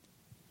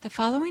The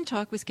following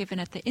talk was given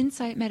at the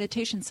Insight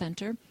Meditation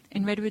Center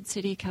in Redwood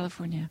City,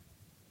 California.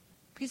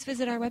 Please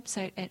visit our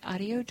website at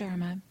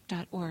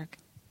audiodharma.org.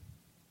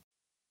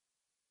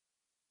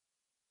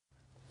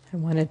 I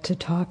wanted to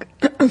talk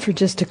for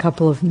just a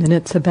couple of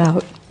minutes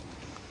about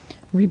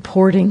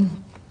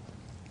reporting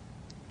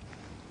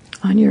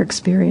on your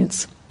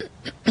experience.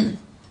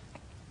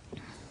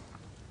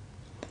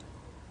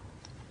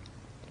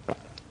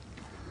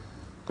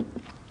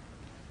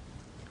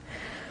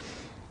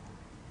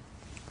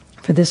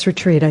 For this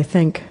retreat, I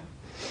think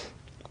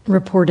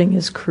reporting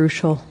is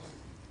crucial.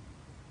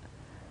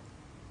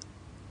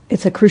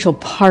 It's a crucial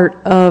part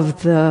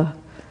of the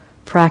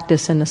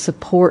practice and the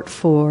support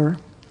for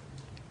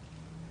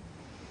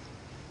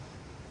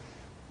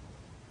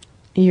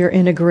your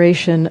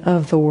integration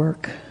of the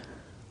work.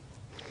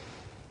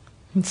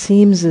 It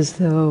seems as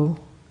though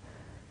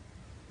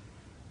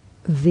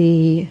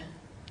the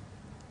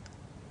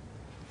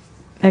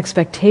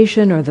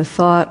expectation or the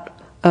thought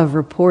of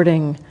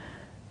reporting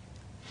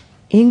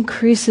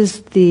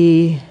increases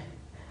the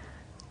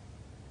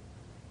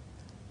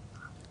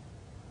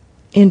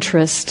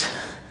interest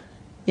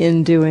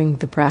in doing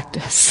the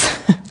practice.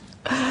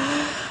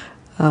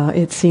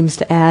 It seems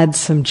to add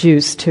some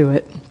juice to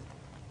it.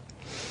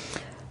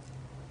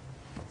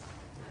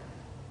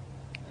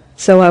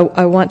 So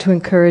I want to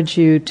encourage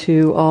you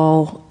to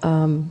all,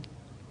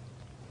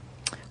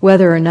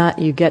 whether or not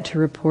you get to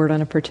report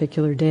on a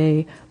particular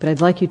day, but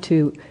I'd like you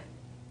to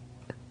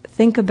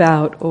think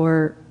about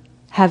or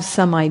have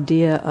some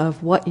idea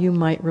of what you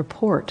might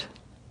report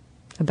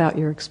about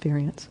your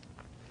experience.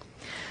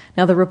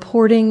 Now, the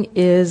reporting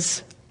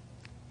is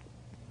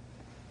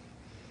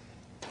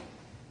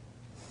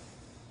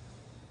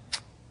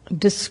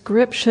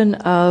description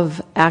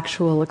of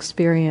actual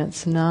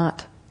experience,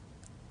 not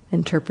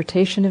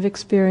interpretation of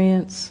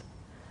experience,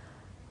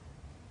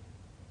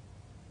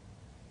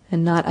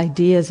 and not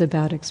ideas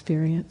about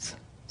experience.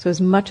 So as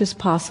much as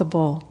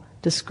possible,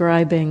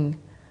 describing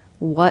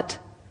what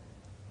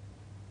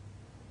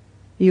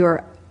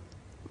your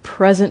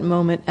present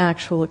moment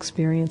actual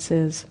experience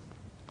is.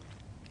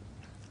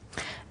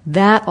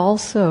 That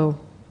also,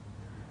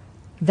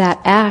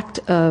 that act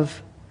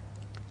of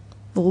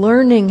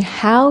learning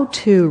how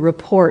to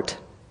report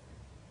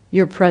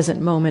your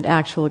present moment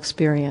actual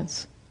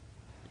experience,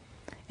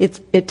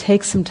 it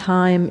takes some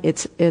time.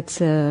 It's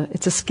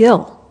a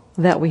skill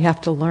that we have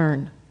to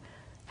learn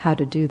how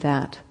to do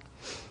that.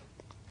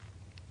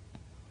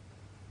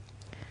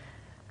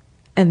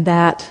 And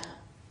that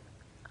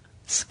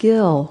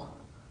skill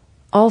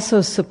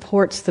also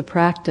supports the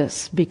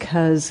practice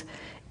because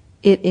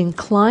it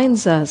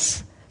inclines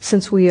us,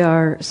 since we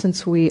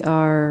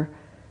are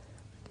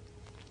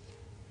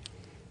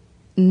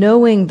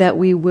knowing that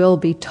we will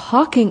be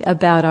talking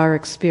about our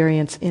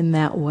experience in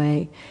that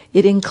way,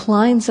 it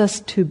inclines us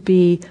to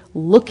be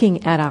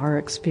looking at our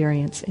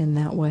experience in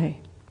that way,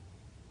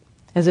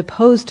 as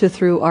opposed to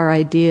through our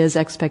ideas,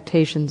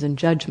 expectations, and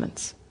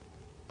judgments.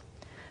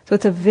 So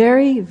it's a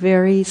very,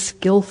 very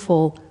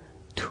skillful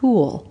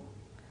tool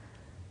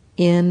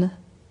in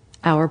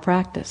our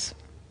practice.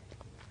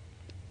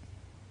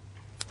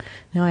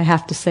 Now I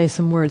have to say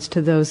some words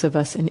to those of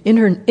us in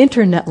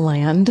internet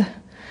land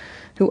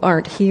who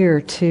aren't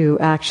here to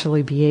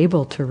actually be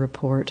able to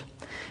report.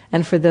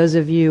 And for those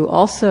of you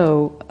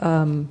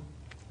also,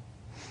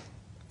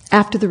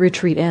 after the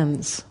retreat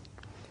ends,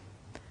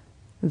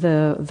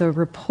 the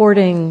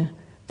reporting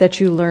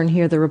that you learn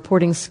here, the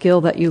reporting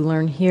skill that you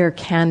learn here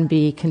can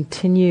be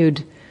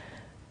continued.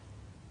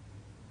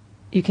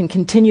 You can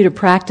continue to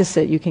practice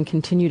it, you can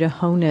continue to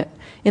hone it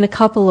in a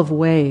couple of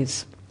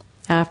ways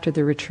after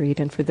the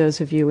retreat. And for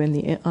those of you on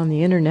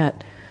the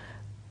internet,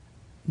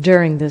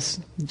 during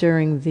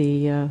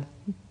the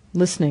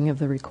listening of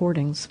the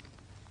recordings,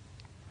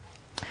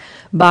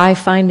 by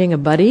finding a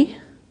buddy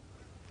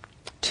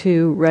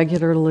to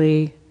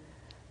regularly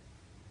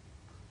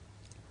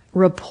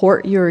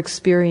report your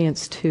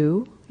experience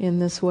to in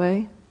this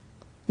way.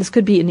 This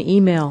could be an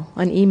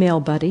email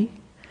buddy.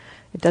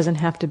 It doesn't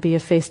have to be a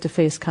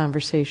face-to-face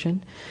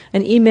conversation.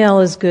 An email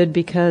is good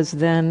because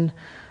then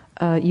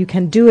you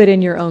can do it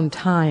in your own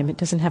time. It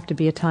doesn't have to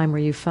be a time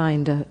where you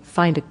find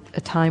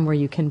a time where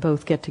you can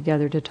both get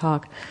together to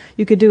talk.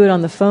 You could do it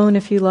on the phone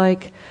if you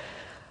like,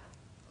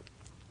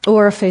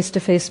 or a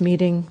face-to-face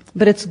meeting.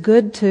 But it's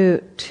good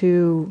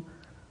to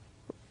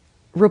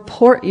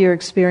report your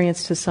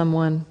experience to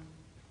someone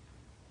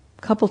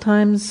a couple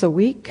times a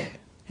week,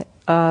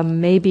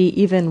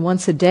 maybe even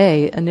once a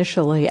day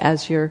initially,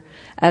 as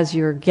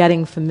you're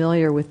getting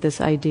familiar with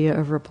this idea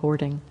of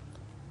reporting.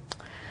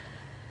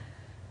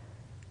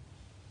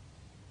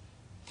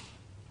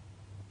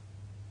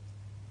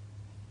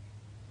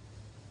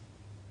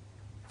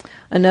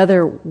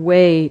 Another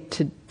way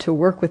to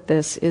work with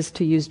this is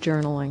to use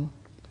journaling,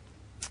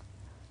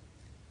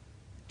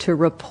 to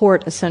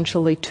report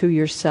essentially to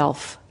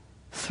yourself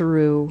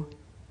through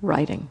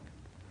writing.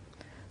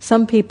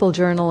 Some people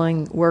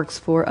journaling works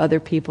for,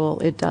 other people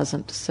it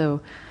doesn't. So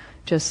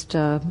just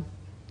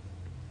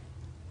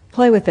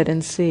play with it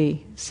and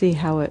see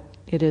how it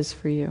is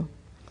for you.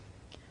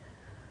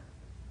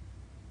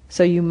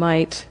 So you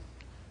might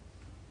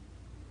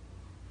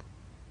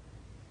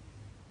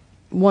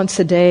once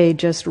a day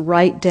just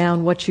write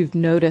down what you've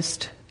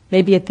noticed.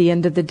 Maybe at the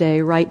end of the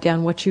day, write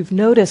down what you've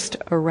noticed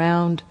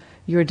around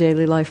your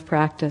daily life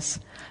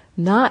practice.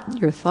 Not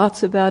your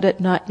thoughts about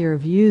it, not your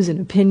views and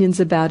opinions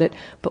about it,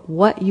 but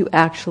what you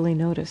actually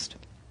noticed.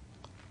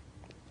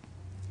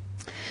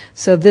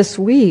 So this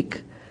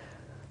week,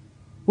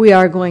 we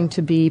are going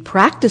to be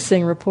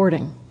practicing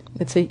reporting.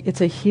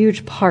 It's a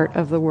huge part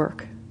of the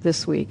work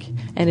this week,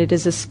 and it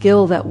is a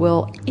skill that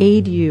will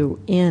aid you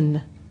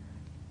in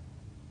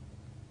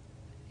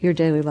your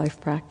daily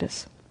life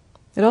practice.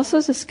 It also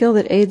is a skill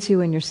that aids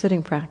you in your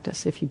sitting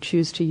practice if you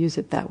choose to use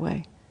it that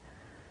way.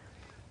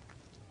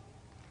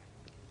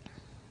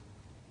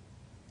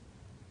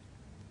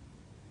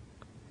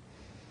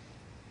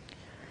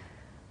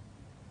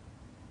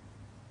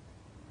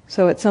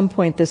 So at some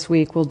point this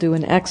week, we'll do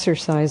an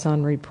exercise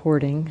on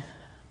reporting.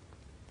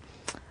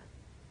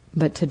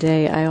 But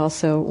today, I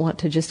also want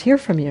to just hear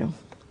from you,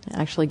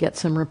 actually get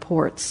some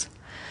reports.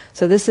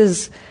 So this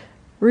is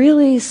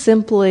really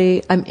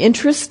simply, I'm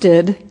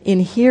interested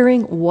in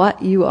hearing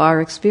what you are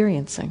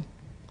experiencing.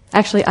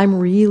 Actually, I'm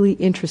really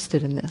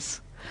interested in this.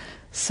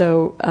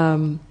 So,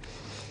 and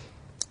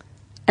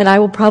I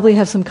will probably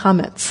have some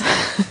comments,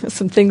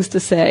 some things to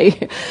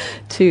say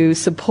to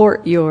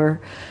support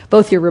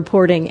both your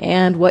reporting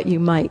and what you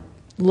might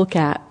look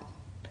at,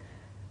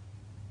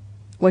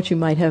 what you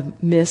might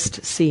have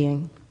missed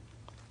seeing.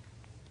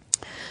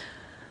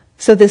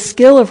 So this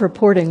skill of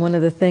reporting, one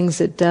of the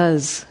things it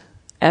does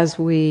as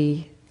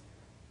we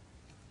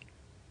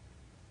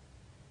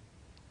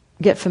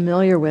get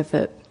familiar with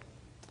it,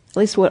 at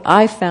least what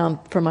I found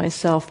for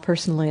myself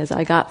personally as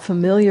I got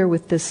familiar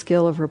with this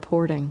skill of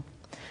reporting,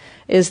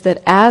 is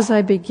that as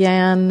I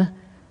began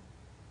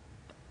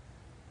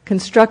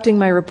constructing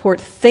my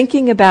report,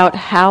 thinking about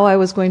how I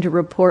was going to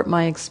report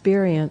my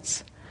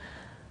experience,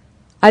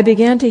 I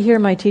began to hear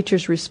my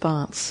teacher's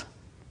response.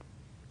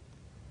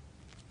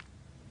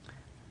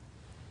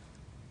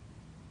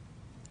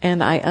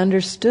 And I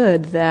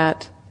understood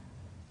that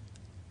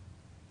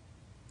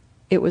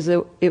it was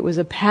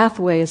a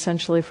pathway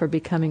essentially for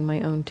becoming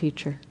my own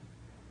teacher.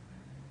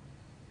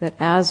 That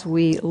as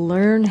we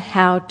learn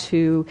how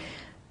to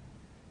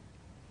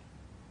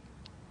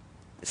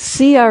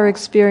see our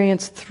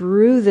experience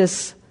through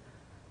this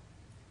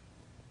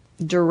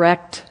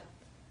direct,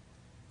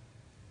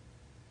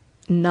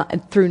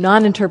 through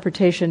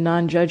non-interpretation,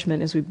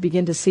 non-judgment, as we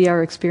begin to see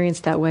our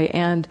experience that way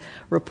and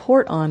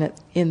report on it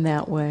in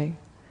that way,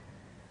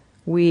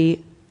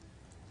 we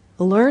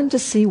learn to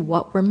see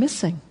what we're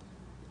missing.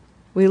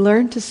 We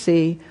learn to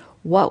see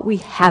what we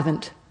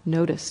haven't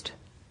noticed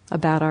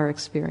about our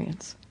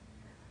experience.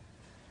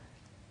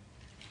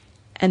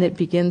 And it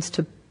begins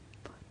to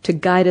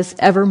guide us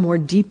ever more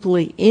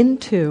deeply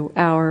into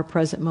our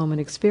present moment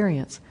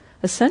experience,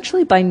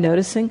 essentially by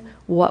noticing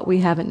what we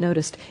haven't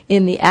noticed.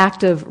 In the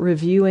act of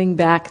reviewing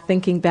back,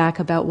 thinking back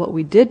about what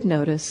we did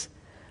notice,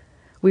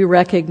 we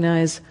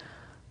recognize,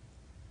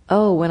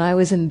 oh, when I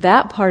was in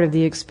that part of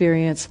the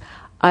experience,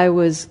 I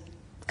was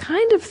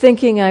kind of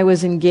thinking I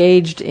was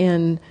engaged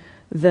in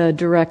the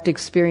direct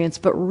experience,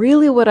 but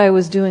really what I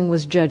was doing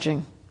was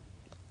judging.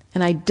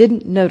 And I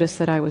didn't notice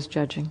that I was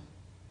judging.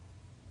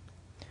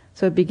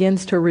 So it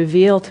begins to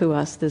reveal to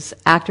us, this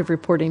active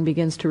reporting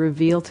begins to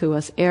reveal to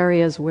us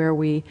areas where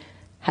we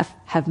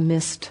have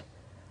missed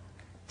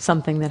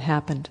something that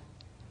happened.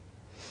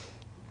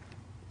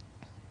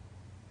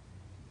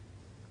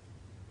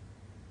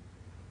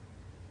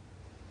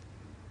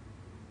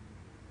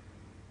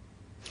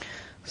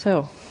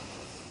 So,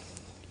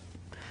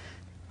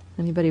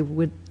 anybody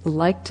would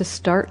like to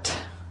start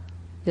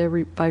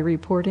by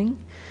reporting?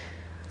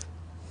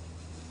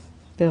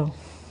 Bill.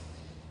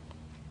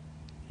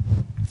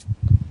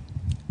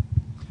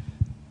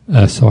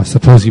 So I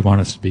suppose you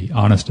want us to be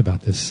honest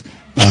about this.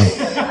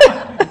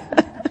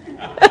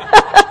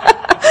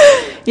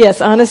 Yes,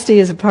 honesty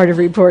is a part of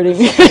reporting.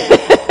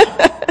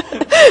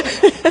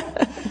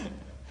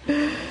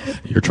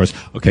 Your choice.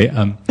 Okay.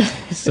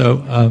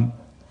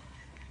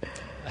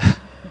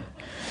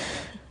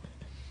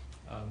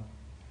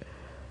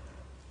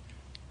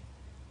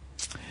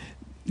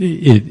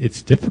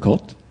 It's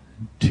difficult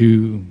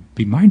to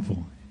be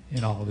mindful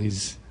in all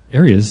these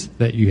areas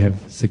that you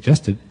have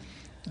suggested.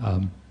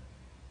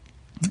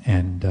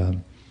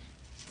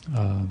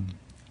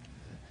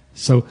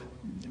 So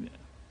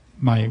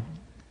my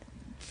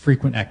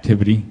frequent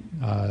activity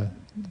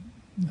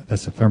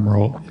that's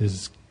ephemeral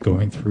is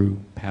going through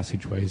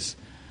passageways,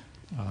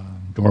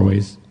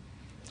 doorways,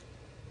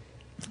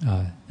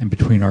 and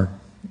between our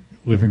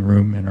living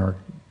room and our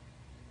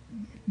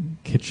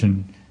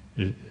kitchen,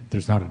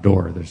 there's not a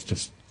door, there's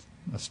just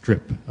a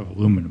strip of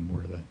aluminum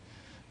where the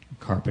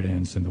carpet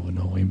ends and the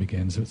linoleum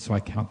begins, so I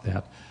count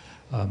that.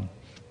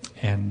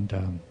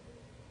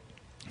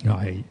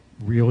 I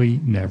really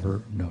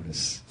never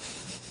notice.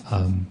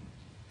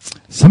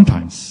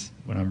 Sometimes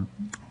when I'm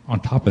on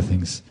top of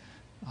things,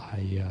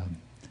 I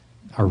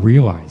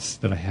realize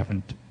that I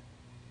haven't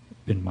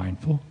been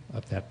mindful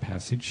of that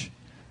passage,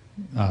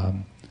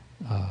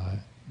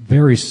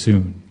 very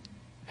soon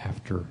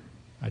after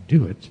I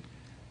do it.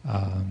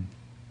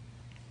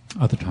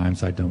 Other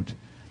times I don't.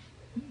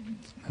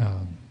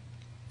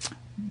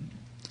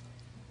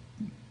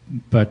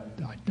 But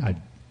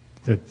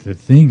the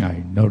thing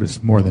I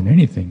notice more than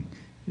anything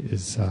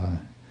is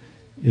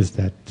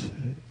that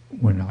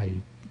when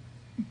I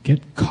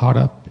get caught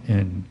up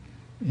in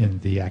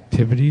the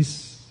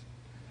activities,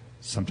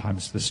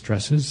 sometimes the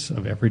stresses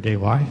of everyday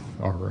life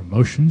or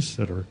emotions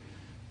that are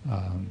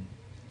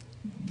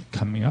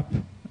coming up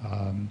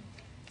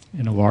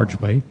in a large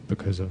way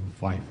because of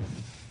life,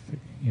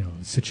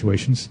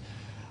 situations,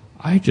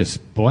 I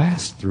just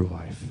blast through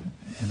life,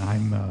 and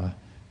I'm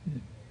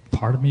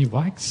part of me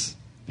likes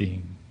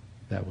being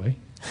that way,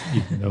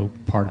 even though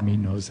part of me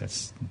knows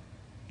that's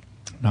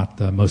not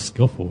the most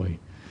skillful way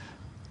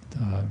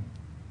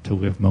to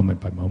live moment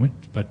by moment.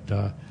 But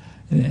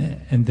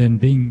and then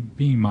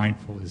being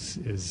mindful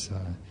is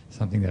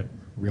something that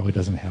really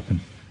doesn't happen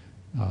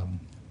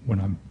when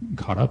I'm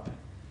caught up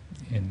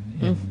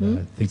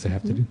in things I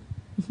have to do.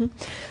 Mm-hmm.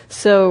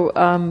 So,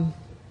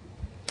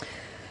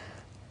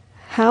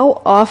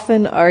 how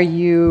often are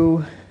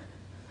you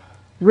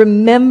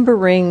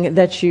remembering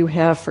that you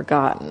have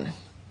forgotten?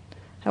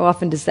 How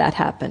often does that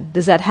happen?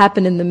 Does that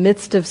happen in the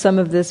midst of some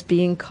of this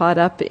being caught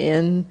up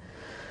in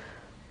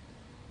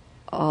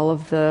all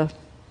of the...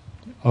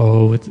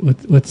 Oh,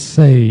 let's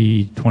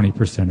say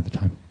 20% of the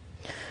time.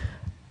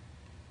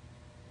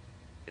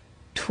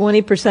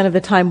 20% of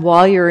the time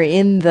while you're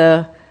in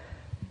the...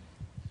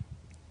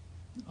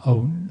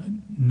 Oh,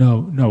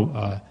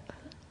 no.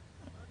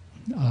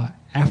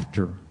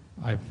 After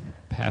I've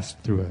passed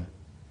through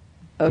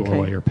a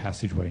doorway or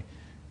passageway,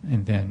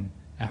 and then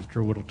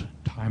after a little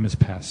time has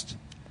passed,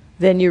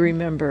 then you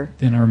remember.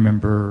 Then I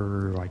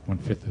remember like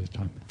 1/5 of the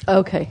time.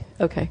 Okay.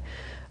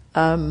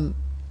 And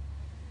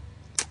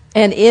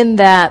in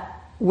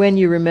that, when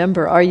you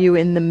remember, are you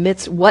in the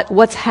midst?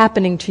 What's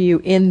happening to you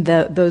in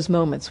those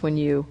moments when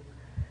you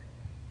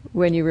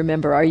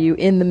remember? Are you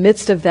in the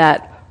midst of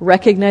that?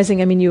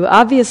 Recognizing, you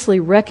obviously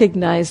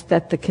recognize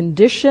that the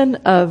condition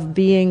of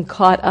being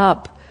caught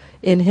up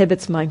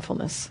inhibits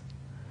mindfulness.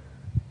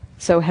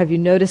 So have you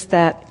noticed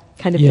that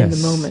kind of in the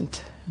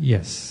moment?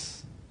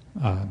 Yes.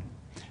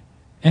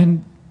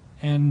 And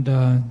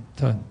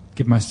to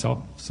give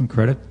myself some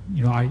credit,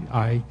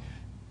 I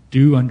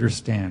do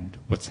understand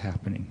what's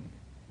happening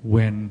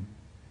when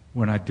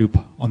I do,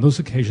 on those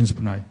occasions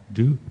when I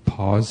do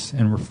pause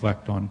and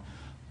reflect on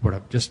what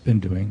I've just been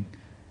doing,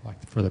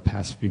 like for the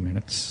past few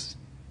minutes.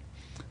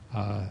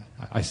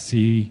 I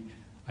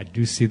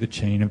do see the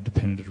chain of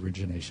dependent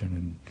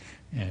origination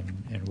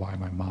and why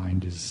my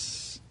mind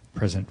is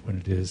present when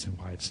it is and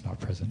why it's not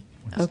present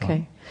when it's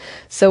not.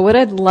 So what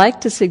I'd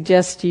like to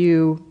suggest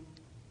you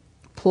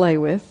play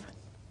with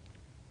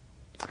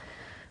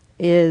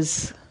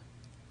is,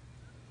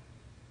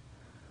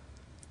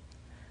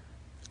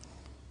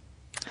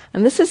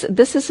 and this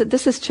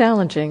is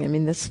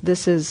challenging.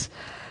 This is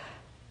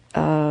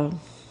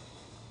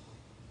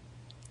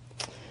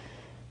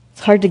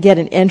it's hard to get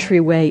an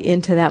entryway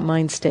into that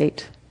mind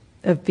state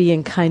of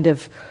being kind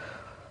of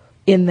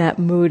in that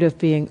mood of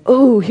being,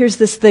 oh, here's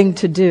this thing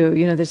to do.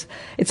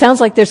 It sounds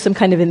like there's some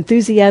kind of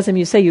enthusiasm.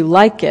 You say you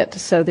like it,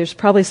 so there's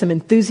probably some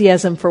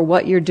enthusiasm for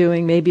what you're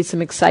doing, maybe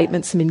some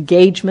excitement, some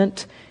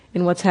engagement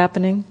in what's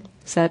happening.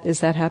 Is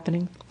that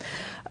happening?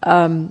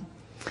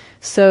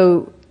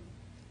 So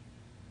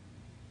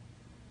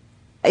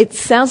it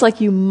sounds like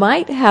you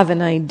might have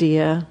an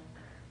idea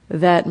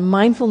that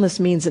mindfulness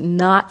means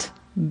not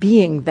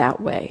being that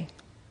way.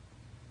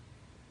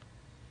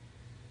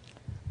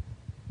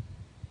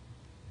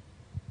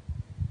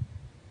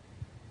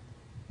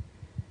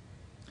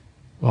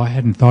 Well, I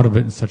hadn't thought of it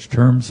in such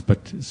terms,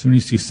 but as soon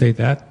as you say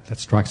that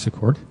strikes a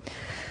chord.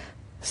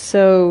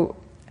 So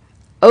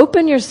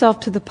open yourself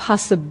to the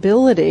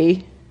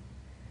possibility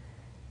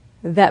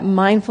that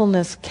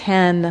mindfulness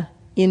can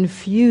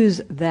infuse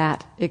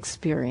that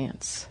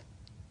experience.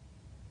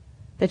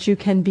 That you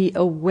can be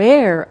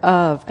aware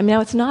of.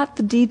 Now it's not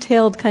the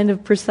detailed kind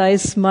of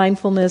precise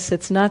mindfulness,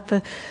 it's not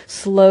the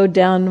slowed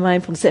down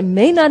mindfulness. It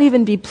may not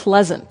even be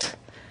pleasant,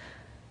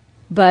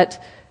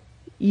 but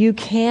you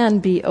can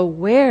be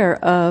aware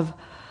of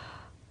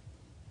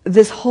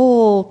this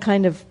whole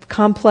kind of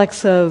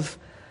complex of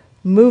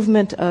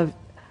movement, of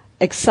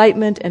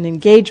excitement and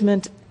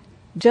engagement,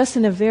 just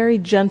in a very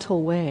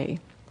gentle way.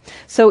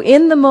 So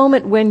in the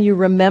moment when you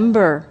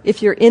remember,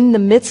 if you're in the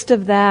midst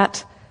of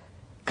that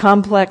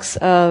complex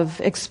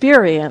of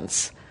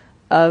experience,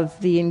 of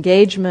the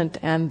engagement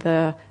and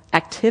the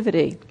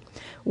activity,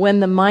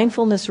 when the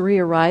mindfulness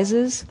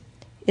rearises,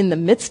 in the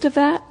midst of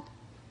that,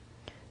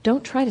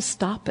 don't try to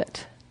stop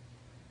it.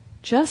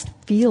 Just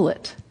feel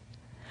it.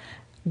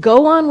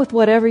 Go on with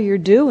whatever you're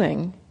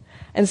doing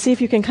and see if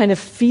you can kind of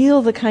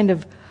feel the kind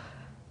of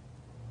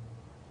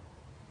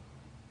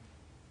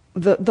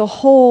the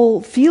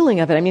whole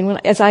feeling of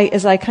it. As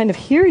I kind of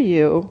hear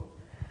you,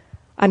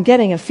 I'm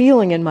getting a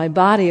feeling in my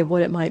body of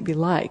what it might be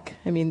like.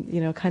 I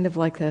mean, kind of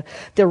like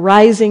the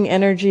rising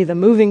energy, the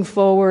moving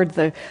forward,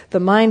 the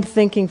mind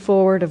thinking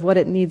forward of what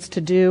it needs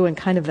to do, and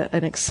kind of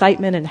an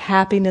excitement and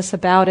happiness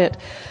about it.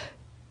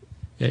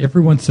 Yeah,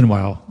 every once in a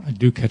while, I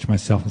do catch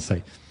myself and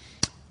say,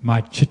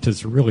 my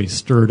chitta's really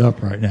stirred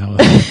up right now.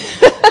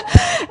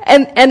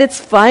 And it's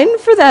fine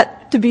for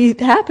that to be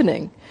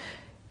happening.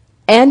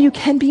 And you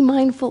can be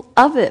mindful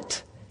of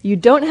it. You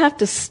don't have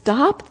to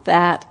stop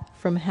that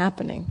from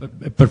happening.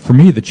 But for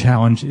me, the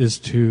challenge is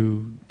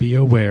to be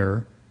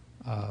aware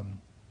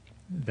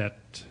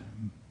that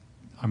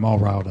I'm all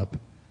riled up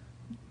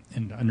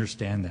and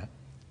understand that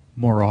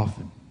more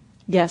often.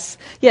 Yes,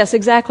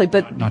 exactly.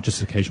 But not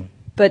just occasionally.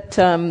 But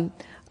I'm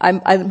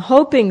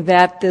hoping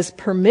that this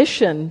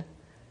permission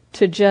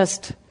to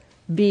just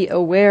be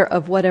aware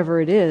of whatever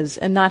it is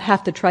and not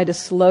have to try to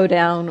slow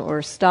down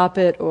or stop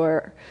it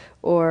or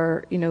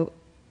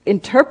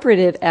interpret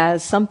it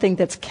as something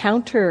that's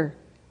counter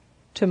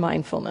to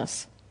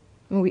mindfulness.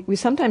 We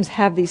sometimes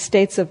have these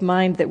states of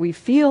mind that we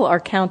feel are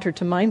counter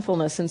to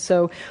mindfulness, and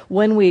so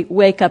when we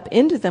wake up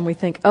into them, we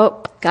think,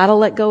 oh, gotta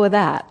let go of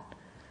that.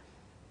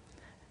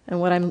 And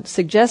what I'm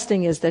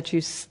suggesting is that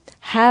you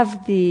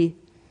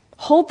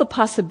hold the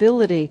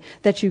possibility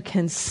that you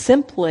can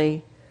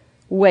simply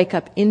wake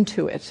up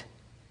into it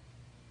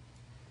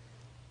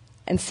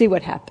and see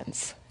what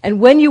happens. And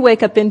when you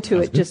wake up into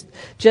it,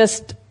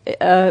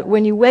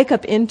 when you wake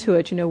up into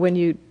it, when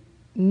you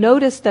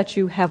notice that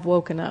you have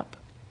woken up,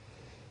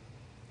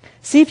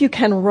 see if you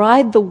can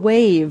ride the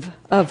wave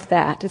of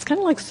that. It's kind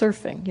of like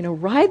surfing,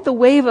 ride the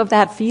wave of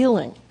that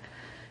feeling.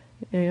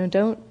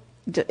 It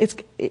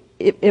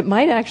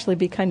might actually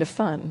be kind of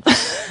fun.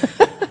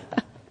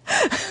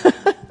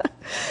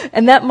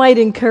 And that might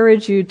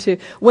encourage you to,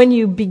 when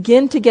you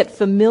begin to get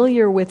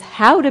familiar with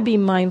how to be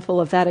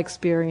mindful of that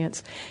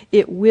experience,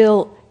 it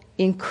will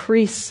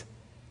increase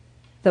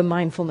the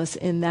mindfulness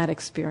in that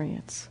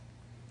experience.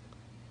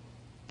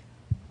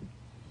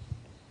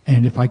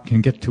 And if I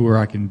can get to where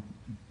I can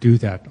do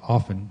that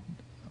often,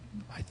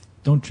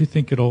 don't you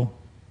think it'll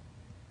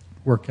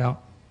work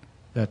out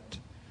that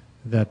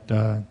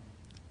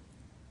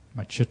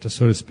my chitta,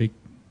 so to speak,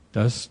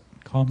 does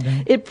calm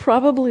down? It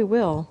probably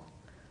will.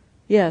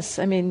 Yes,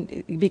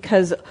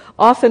 because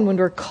often when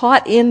we're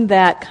caught in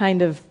that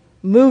kind of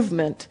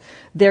movement,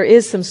 there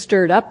is some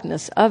stirred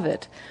upness of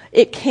it.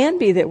 It can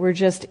be that we're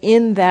just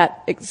in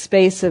that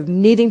space of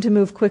needing to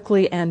move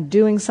quickly and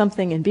doing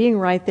something and being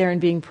right there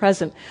and being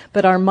present,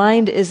 but our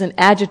mind isn't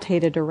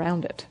agitated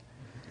around it.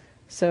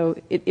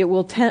 So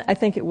I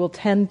think it will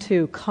tend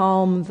to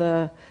calm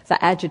the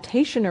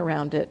agitation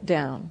around it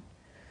down.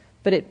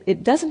 But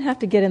it doesn't have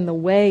to get in the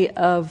way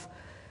of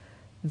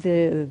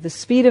the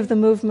speed of the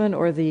movement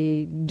or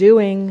the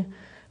doing.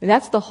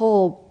 That's the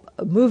whole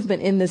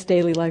movement in this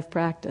daily life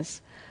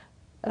practice,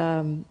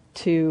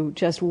 to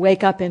just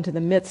wake up into the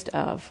midst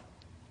of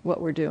what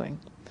we're doing.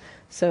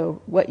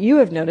 So what you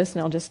have noticed,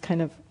 and I'll just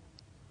kind of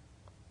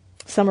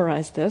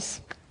summarize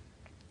this,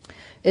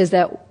 is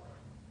that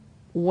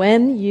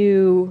when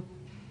you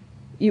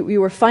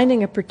were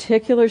finding a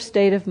particular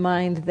state of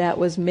mind that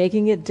was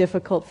making it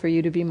difficult for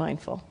you to be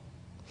mindful.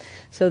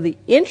 So the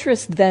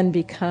interest then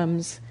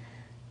becomes,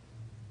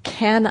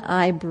 can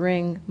I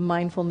bring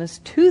mindfulness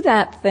to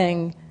that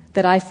thing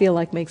that I feel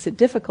like makes it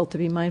difficult to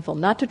be mindful?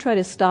 Not to try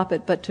to stop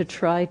it, but to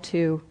try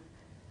to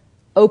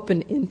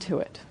open into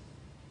it.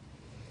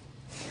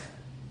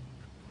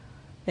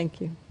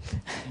 Thank you. I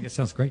think it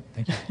sounds great.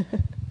 Thank you.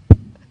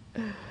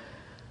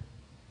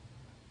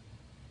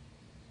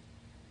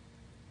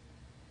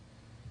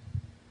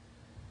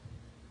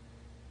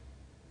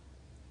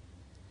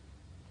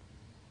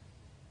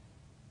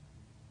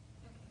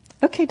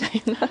 Okay,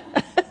 Diana.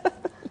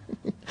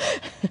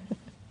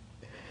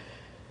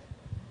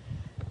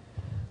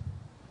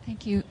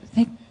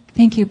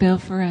 Thank you, Bill,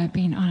 for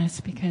being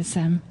honest, because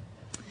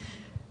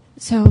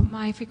so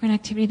my frequent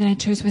activity that I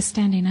chose was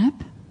standing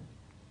up,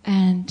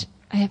 and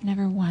I have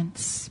never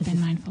once been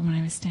mindful when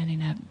I was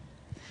standing up.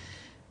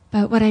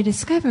 But what I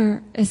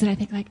discover is that I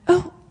think like,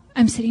 oh,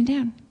 I'm sitting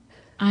down.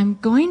 I'm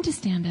going to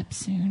stand up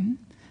soon.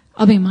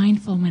 I'll be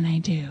mindful when I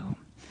do,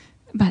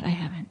 but I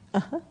haven't.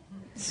 Uh-huh.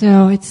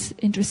 So it's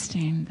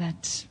interesting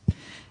that,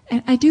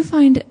 and I do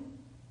find,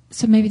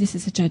 so maybe this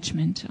is a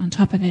judgment. On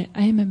top of it,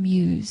 I am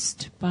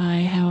amused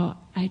by how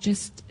I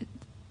just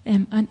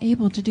am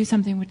unable to do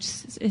something which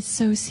is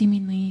so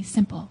seemingly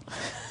simple.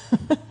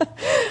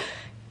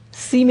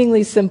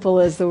 Seemingly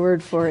simple is the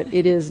word for it.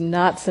 It is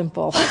not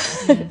simple.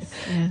 Yes.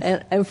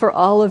 And for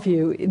all of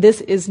you, this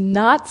is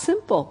not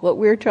simple. What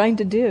we're trying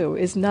to do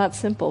is not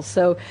simple.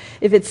 So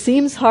if it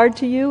seems hard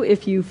to you,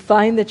 if you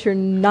find that you're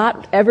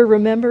not ever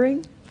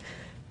remembering,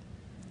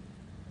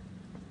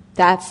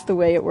 that's the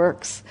way it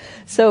works.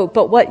 So,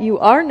 but what you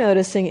are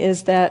noticing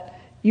is that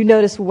you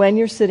notice when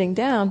you're sitting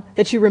down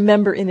that you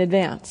remember in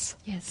advance.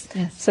 Yes.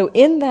 So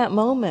in that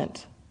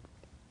moment,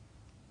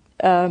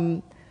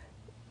 it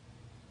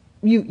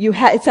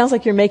sounds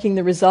like you're making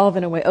the resolve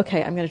in a way,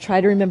 okay, I'm going to try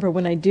to remember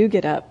when I do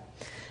get up.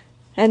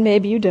 And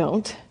maybe you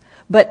don't.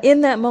 But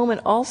in that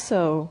moment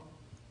also,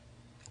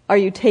 are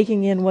you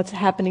taking in what's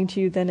happening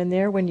to you then and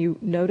there when you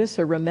notice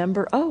or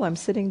remember, oh, I'm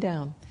sitting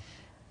down?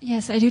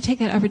 Yes, I do take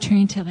that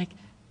opportunity to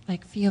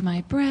like feel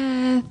my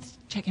breath,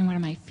 checking what are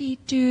my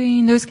feet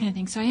doing, those kind of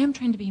things. So I am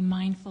trying to be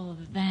mindful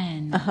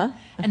then.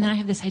 And then I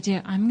have this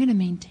idea, I'm going to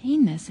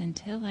maintain this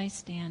until I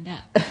stand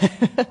up.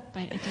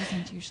 But it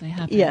doesn't usually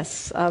happen.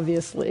 Yes,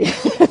 obviously.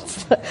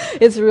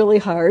 It's really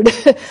hard.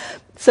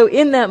 So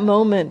in that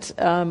moment,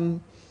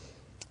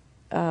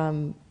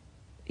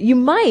 you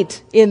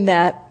might, in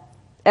that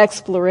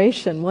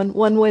exploration,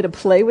 one way to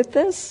play with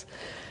this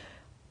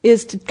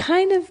is to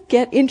kind of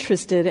get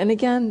interested. And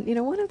again,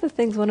 one of the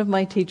things one of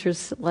my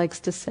teachers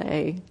likes to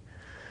say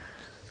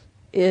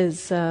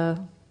is,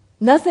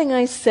 nothing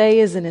I say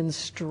is an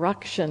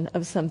instruction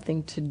of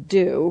something to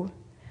do.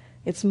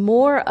 It's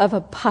more of a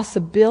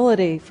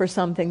possibility for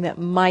something that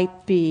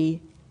might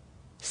be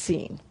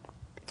seen.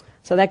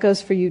 So that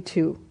goes for you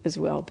too as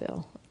well,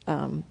 Bill.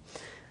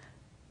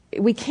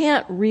 We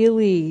can't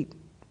really,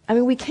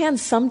 we can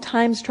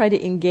sometimes try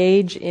to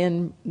engage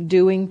in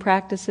doing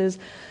practices,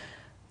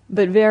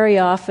 but very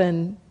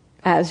often,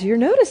 as you're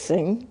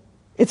noticing,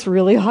 it's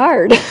really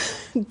hard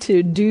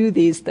to do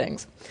these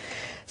things.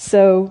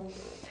 So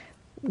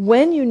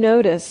when you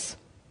notice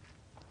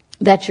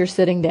that you're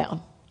sitting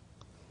down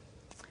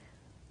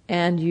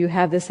and you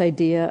have this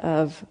idea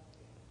of,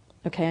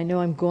 okay, I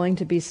know I'm going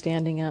to be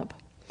standing up,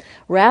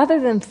 rather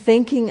than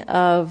thinking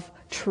of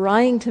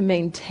trying to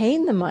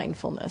maintain the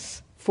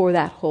mindfulness for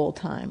that whole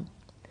time,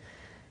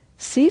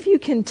 see if you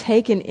can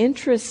take an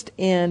interest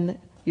in,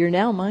 you're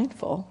now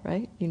mindful,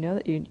 right? You know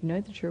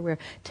that you're aware.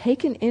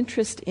 Take an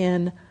interest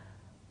in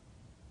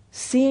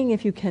seeing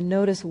if you can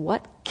notice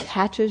what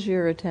catches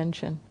your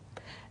attention,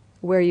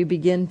 where you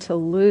begin to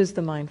lose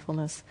the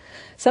mindfulness.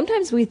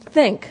 Sometimes we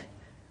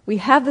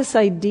have this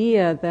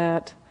idea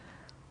that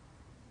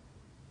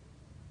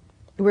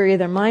we're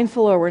either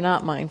mindful or we're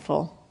not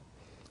mindful,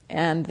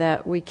 and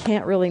that we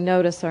can't really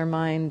notice our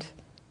mind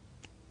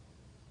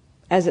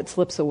as it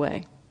slips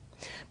away.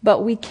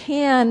 But we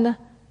can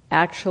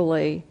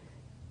actually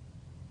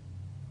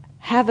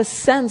have a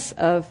sense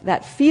of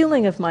that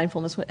feeling of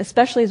mindfulness,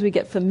 especially as we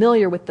get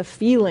familiar with the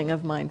feeling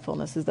of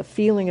mindfulness, is the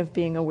feeling of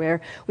being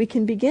aware. We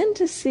can begin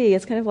to see,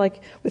 it's kind of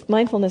like with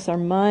mindfulness, our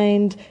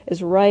mind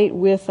is right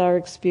with our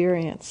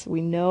experience.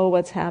 We know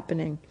what's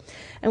happening.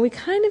 And we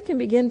kind of can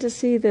begin to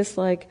see this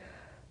like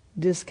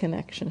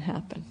disconnection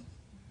happen.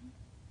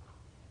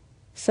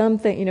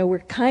 Something, we're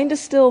kind of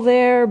still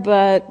there,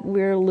 but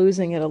we're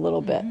losing it a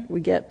little bit.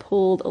 We get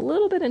pulled a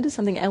little bit into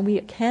something, and we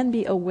can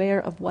be aware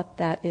of what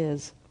that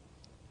is.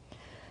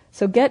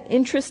 So get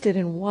interested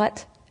in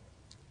what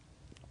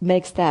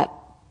makes that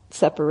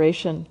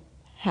separation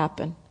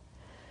happen.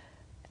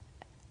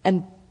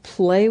 And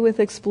play with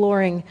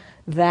exploring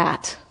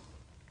that.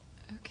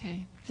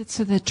 Okay.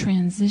 So the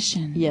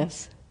transition.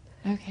 Yes.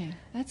 Okay.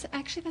 That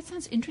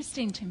sounds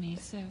interesting to me,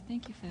 so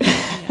thank you for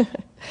that idea.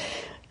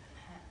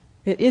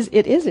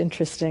 It is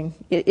interesting.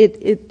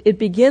 It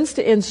begins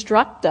to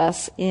instruct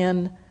us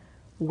in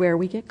where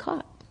we get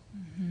caught.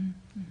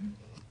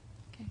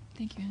 Okay.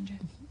 Thank you, Andrea.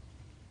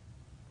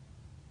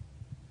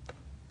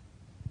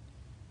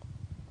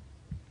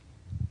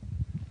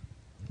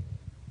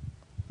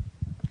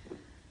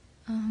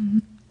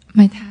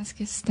 My task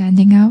is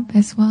standing up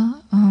as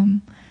well.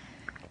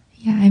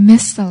 I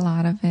missed a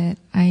lot of it.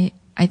 I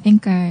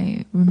think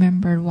I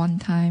remembered one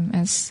time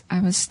as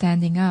I was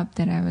standing up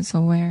that I was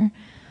aware,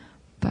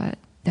 but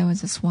that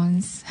was just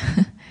once,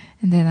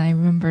 and then I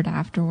remembered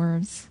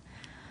afterwards.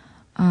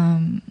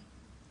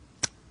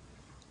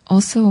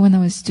 Also, when I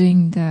was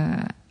doing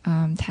the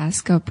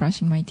task of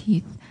brushing my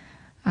teeth,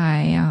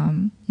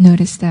 I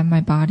noticed that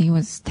my body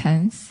was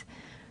tense.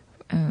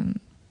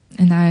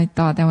 And I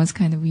thought that was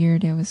kind of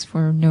weird. It was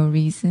for no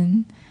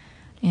reason.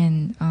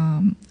 And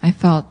I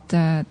felt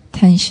the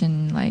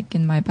tension like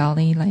in my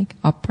belly, like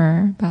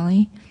upper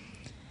belly.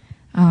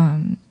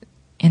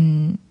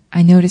 And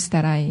I noticed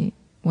that I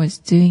was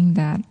doing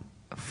that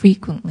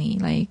frequently,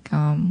 like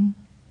when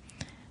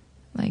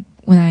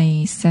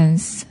I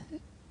sense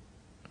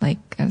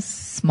like a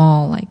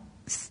small like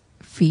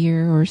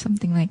fear or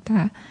something like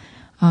that,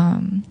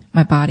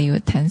 my body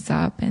would tense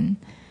up, and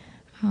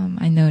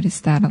I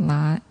noticed that a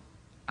lot.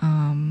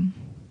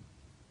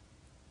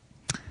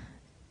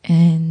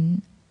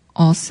 And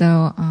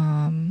also,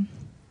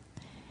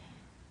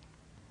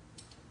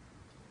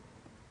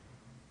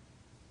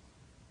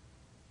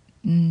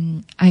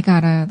 I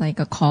got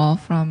a call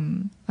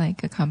from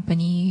like a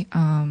company.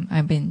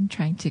 I've been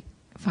trying to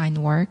find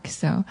work,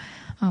 so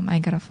I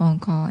got a phone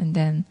call, and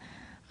then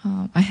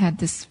I had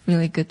this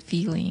really good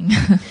feeling.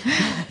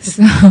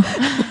 So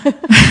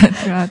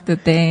throughout the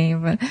day,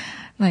 but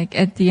like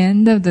at the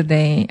end of the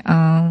day,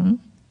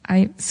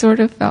 I sort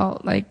of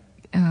felt like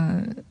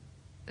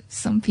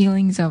some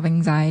feelings of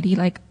anxiety,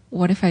 like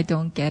what if I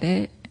don't get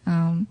it?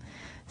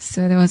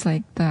 So there was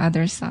like the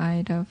other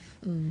side of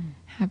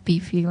happy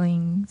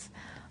feelings.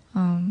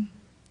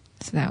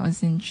 So that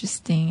was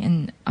interesting.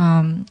 And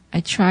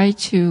I tried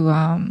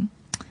to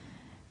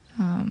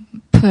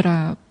put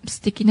a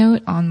sticky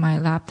note on my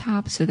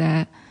laptop so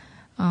that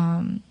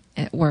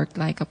it worked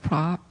like a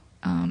prop.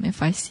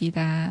 If I see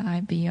that,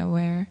 I'd be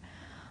aware.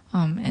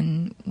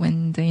 And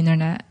when the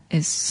internet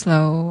is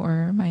slow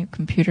or my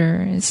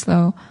computer is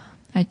slow,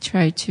 I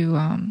try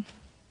to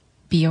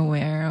be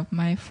aware of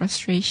my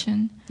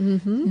frustration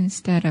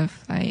instead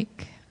of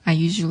like, I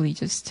usually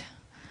just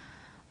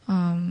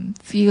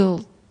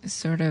feel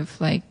sort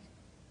of like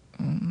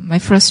my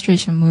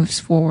frustration moves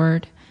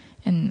forward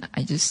and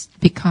I just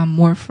become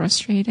more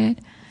frustrated.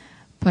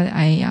 But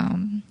I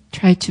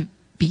try to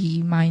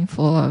be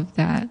mindful of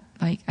that.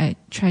 Like I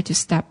try to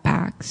step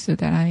back so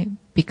that I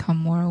become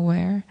more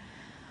aware.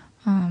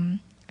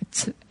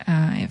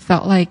 It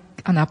felt like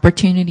an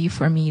opportunity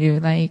for me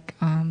to like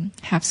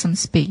have some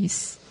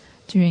space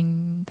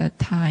during that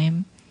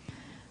time.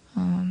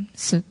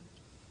 So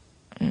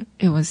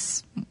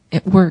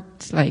it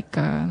worked like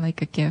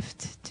a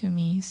gift to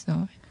me.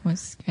 So it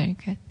was very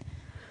good.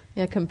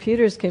 Yeah,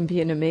 computers can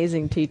be an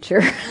amazing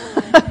teacher.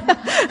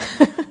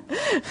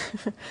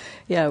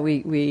 Yeah,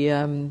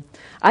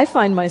 I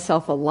find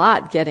myself a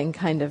lot getting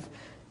kind of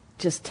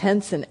just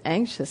tense and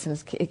anxious, and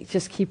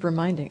just keep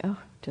reminding,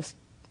 just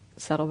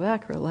settle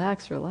back,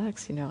 relax.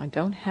 I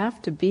don't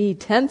have to be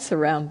tense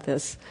around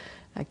this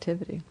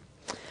activity.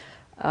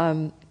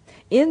 In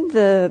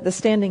the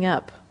standing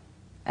up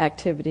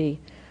activity,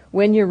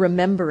 when you're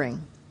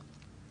remembering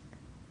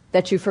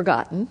that you've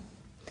forgotten,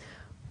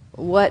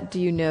 what do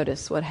you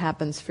notice? What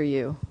happens for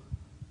you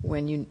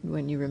when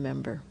you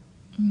remember?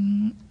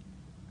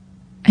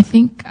 I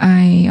think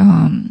I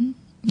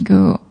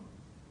go.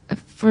 The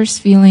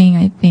first feeling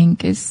I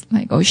think is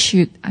like, oh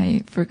shoot,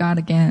 I forgot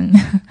again.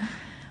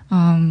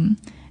 And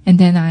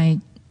then I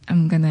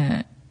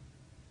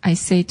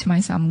say to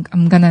myself,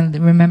 I'm gonna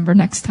remember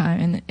next time,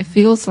 and it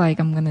feels like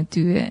I'm gonna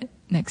do it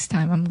next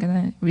time. I'm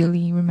gonna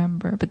really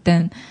remember, but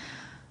then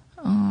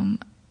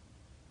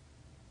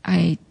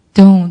I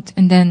don't.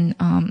 And then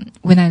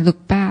when I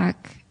look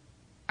back,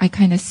 I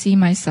kind of see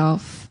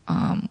myself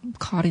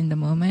caught in the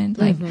moment,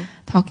 like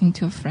talking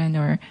to a friend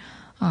or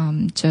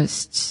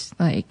just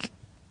like,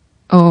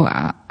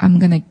 I'm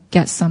gonna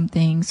get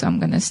something, so I'm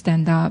gonna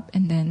stand up,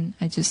 and then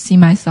I just see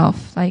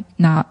myself like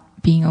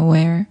not being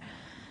aware.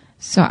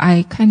 So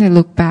I kind of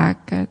look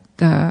back at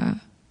the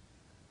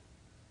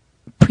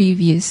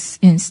previous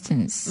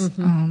instance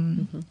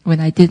when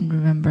I didn't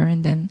remember,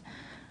 and then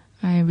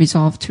I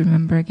resolve to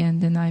remember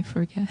again, then I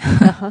forget.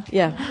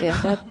 Yeah,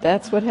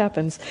 that's what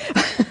happens.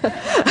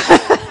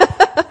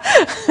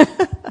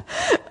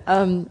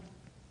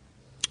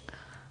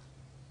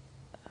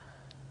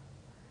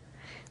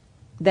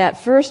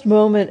 That first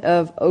moment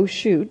of, oh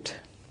shoot,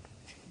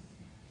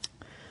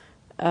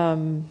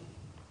 there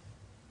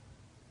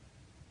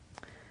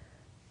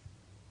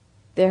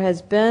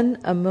has been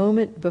a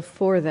moment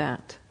before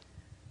that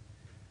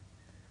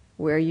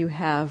where you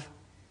have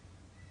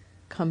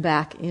come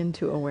back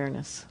into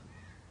awareness.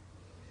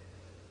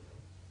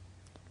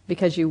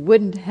 Because you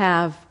wouldn't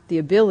have the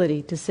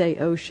ability to say,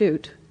 oh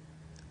shoot,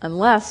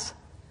 unless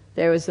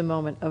there was a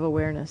moment of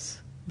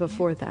awareness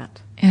before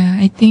that. Yeah,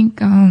 I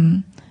think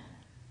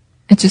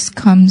it just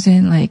comes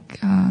in like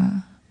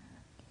a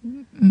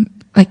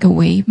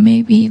wave,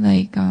 maybe,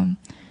 like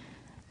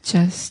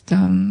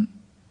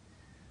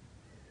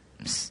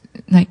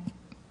like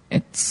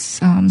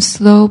it's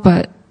slow,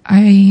 but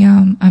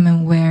I'm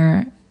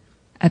aware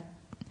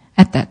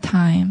at that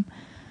time,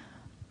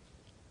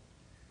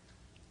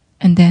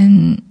 and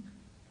then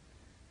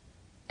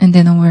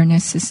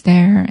awareness is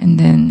there, and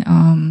then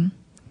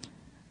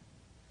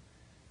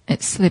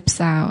it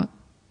slips out.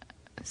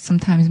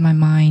 Sometimes my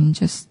mind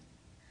just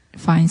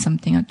finds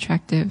something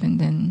attractive and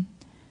then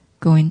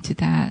go into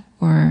that,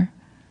 or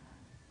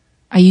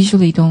I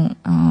usually don't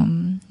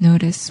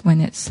notice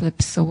when it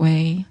slips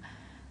away.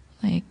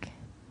 Like,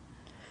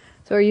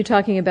 so are you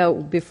talking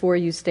about before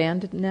you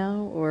stand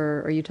now,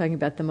 or are you talking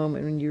about the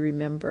moment when you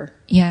remember?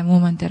 Yeah, a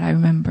moment that I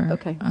remember.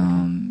 Okay.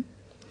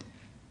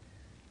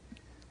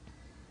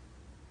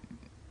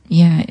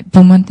 Yeah, a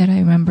moment that I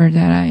remember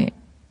that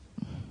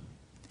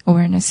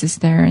awareness is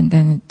there, and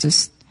then it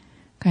just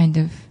kind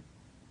of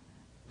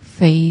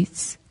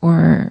fades,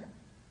 or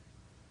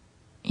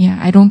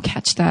I don't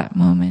catch that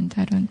moment,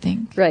 I don't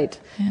think. Right.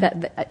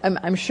 Yeah.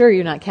 I'm sure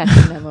you're not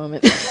catching that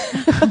moment.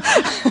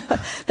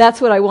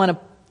 That's what I want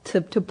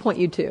to point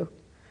you to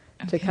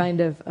Okay.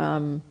 kind of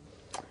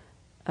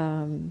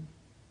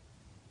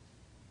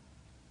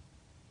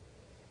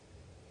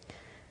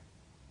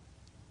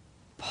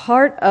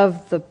part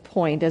of the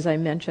point, as I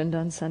mentioned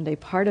on Sunday,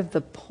 part of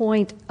the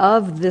point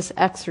of this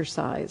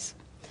exercise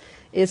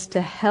is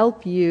to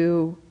help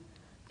you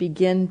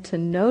begin to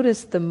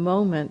notice the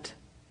moment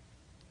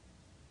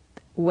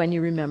when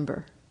you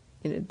remember.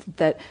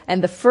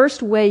 And the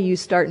first way you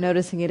start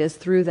noticing it is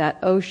through that,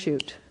 oh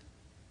shoot.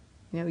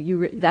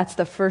 That's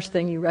the first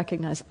thing you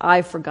recognize.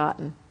 I've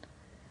forgotten.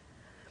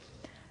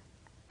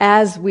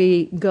 As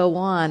we go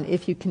on,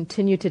 if you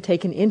continue to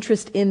take an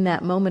interest in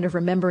that moment of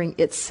remembering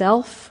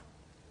itself,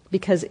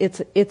 because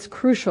it's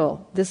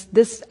crucial.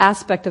 This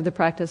aspect of the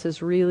practice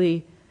is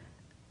really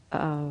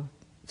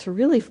It's a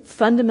really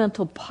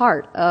fundamental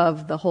part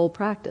of the whole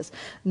practice.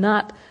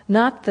 Not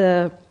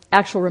the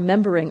actual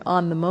remembering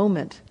on the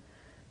moment.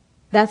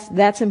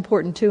 That's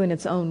important too in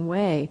its own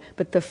way.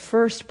 But the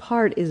first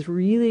part is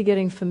really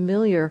getting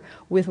familiar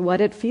with what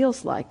it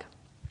feels like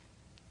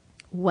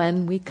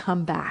when we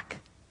come back.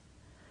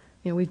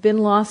 We've been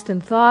lost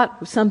in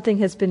thought, something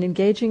has been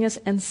engaging us,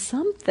 and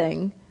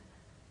something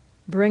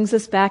brings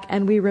us back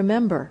and we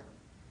remember.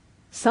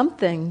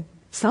 Something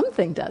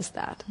does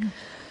that.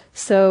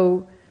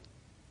 So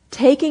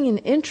taking an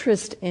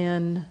interest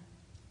in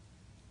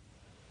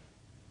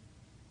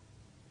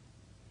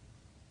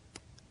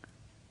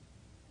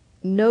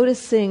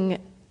noticing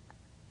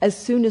as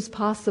soon as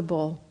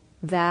possible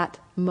that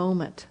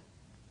moment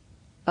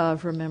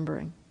of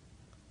remembering.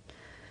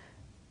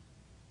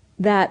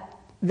 That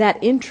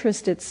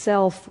interest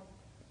itself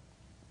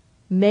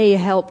may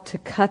help to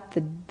cut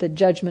the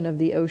judgment of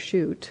the oh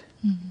shoot.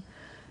 Mm-hmm.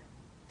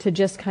 To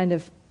just kind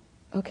of,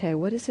 okay,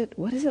 what is it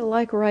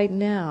like right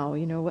now?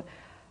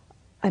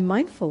 I'm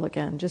mindful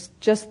again.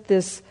 Just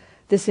this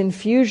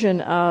infusion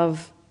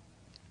of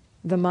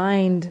the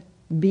mind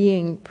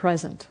being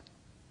present.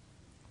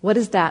 What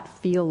does that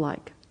feel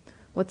like?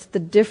 What's the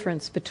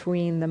difference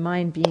between the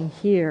mind being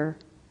here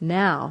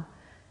now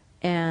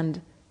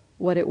and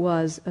what it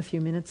was a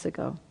few minutes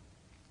ago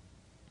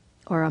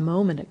or a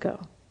moment ago?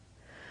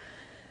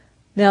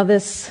 Now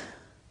this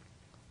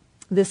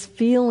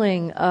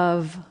feeling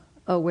of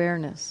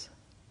awareness,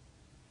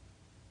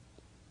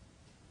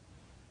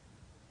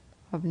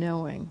 of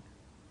knowing.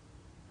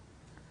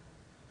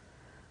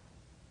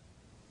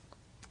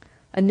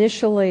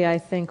 Initially, I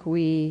think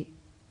we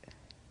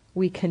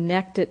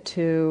connect it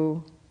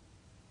to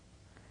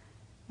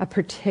a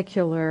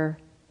particular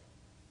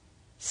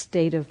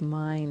state of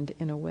mind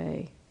in a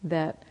way,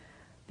 that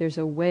there's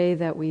a way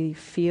that we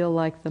feel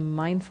like the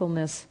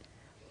mindfulness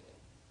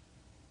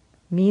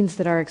means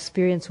that our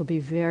experience will be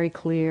very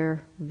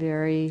clear,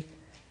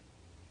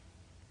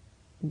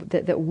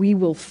 that we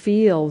will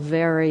feel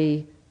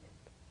very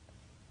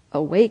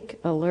awake,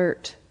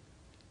 alert.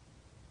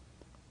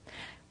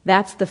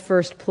 That's the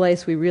first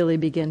place we really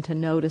begin to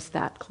notice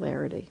that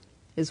clarity,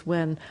 is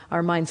when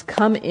our minds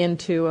come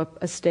into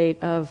a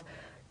state of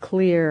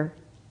clear,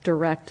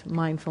 direct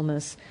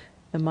mindfulness.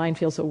 The mind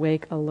feels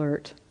awake,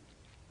 alert.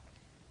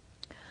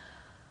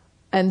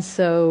 And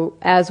so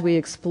as we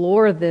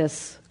explore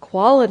this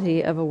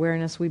quality of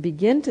awareness, we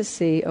begin to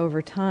see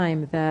over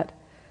time that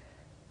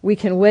we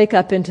can wake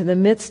up into the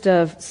midst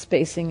of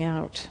spacing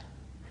out.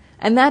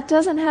 And that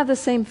doesn't have the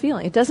same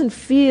feeling. It doesn't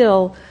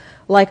feel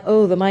like,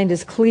 oh, the mind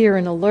is clear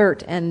and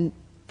alert and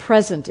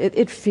present.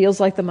 It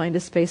feels like the mind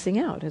is spacing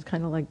out. It's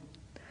kind of like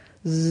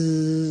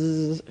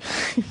zzz,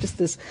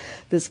 just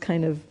this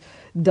kind of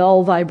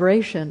dull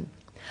vibration.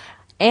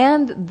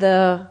 And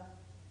the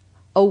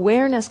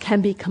awareness can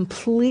be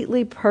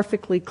completely,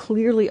 perfectly,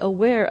 clearly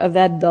aware of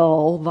that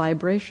dull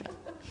vibration.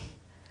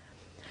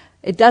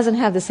 It doesn't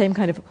have the same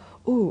kind of,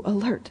 ooh,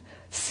 alert,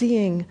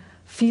 seeing,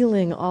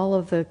 feeling all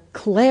of the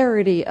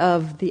clarity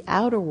of the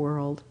outer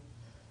world,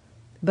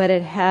 but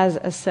it has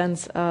a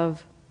sense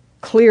of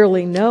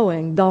clearly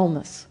knowing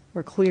dullness,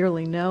 or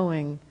clearly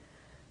knowing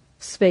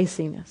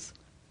spaciness.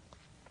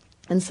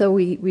 And so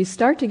we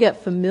start to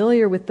get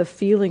familiar with the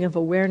feeling of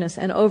awareness,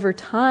 and over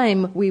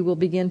time we will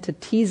begin to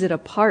tease it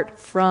apart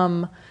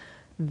from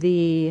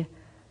the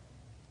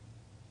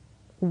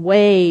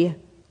way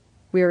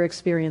we're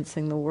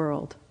experiencing the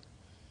world.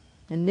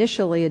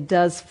 Initially, it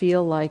does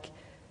feel like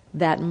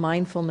that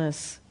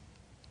mindfulness,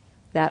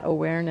 that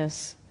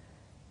awareness,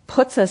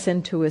 puts us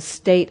into a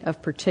state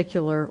of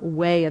particular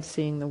way of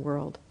seeing the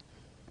world.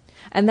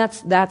 And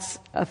that's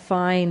a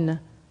fine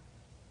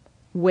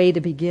way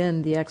to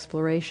begin the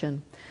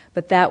exploration.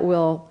 But that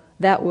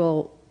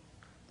will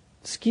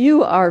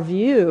skew our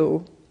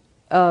view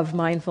of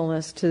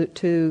mindfulness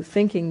to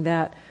thinking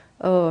that,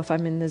 oh, if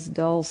I'm in this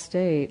dull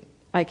state,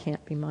 I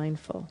can't be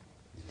mindful.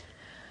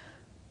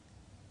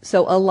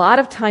 So a lot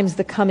of times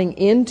the coming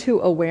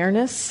into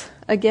awareness,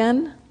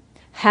 again,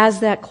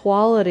 has that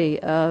quality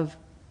of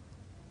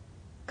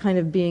kind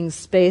of being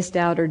spaced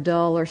out or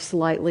dull or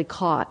slightly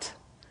caught.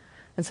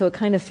 And so it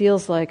kind of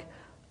feels like,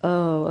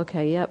 oh,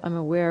 okay, yep, I'm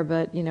aware,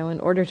 but, in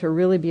order to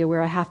really be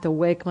aware, I have to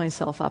wake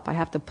myself up. I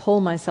have to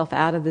pull myself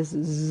out of this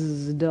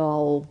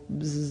dull,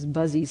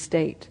 buzzy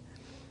state.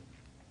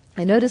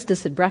 I noticed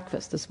this at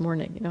breakfast this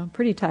morning. I'm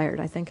pretty tired.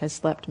 I think I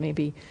slept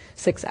maybe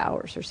 6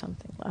 hours or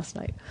something last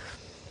night.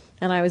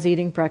 And I was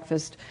eating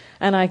breakfast,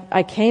 and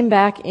I came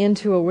back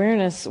into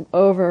awareness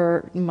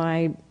over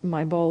my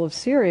bowl of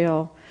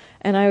cereal,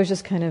 and I was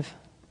just kind of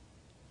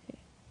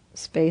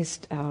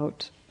spaced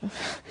out.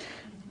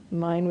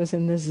 Mine was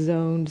in this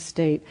zoned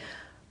state.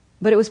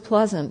 But it was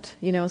pleasant.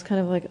 It was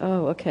kind of like,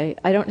 oh, okay,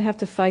 I don't have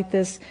to fight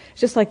this. It's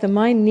just like the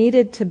mind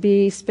needed to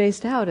be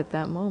spaced out at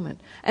that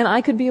moment. And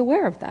I could be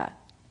aware of that.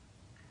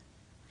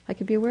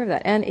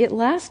 And it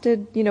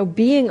lasted,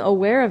 being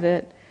aware of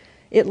it,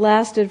 it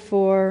lasted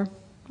for,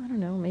 I don't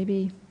know,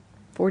 maybe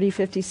 40,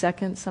 50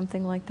 seconds,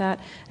 something like that.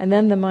 And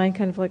then the mind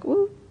kind of like,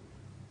 woo,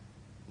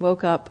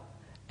 woke up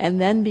and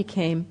then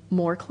became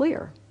more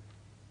clear.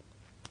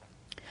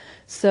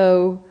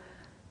 So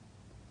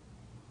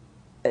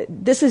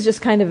this is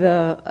just kind of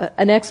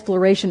an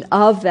exploration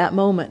of that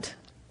moment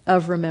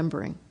of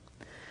remembering.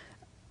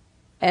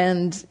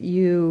 And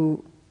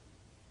you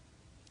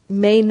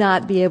may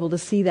not be able to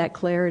see that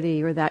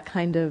clarity or that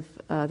kind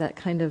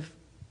of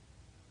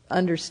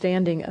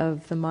understanding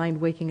of the mind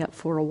waking up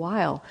for a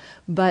while,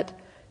 but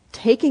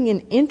taking an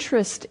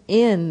interest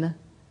in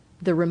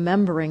the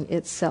remembering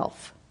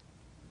itself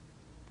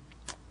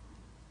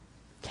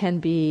can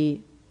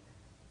be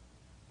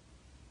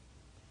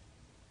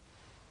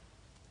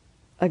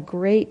a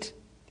great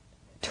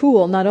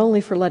tool, not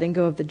only for letting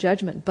go of the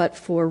judgment, but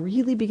for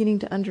really beginning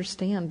to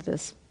understand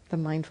this, the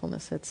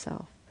mindfulness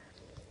itself.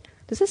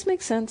 Does this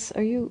make sense?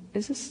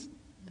 Is this...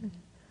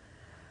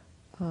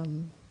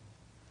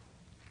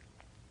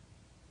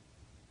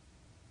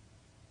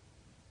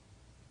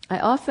 I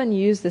often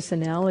use this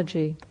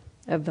analogy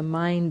of the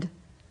mind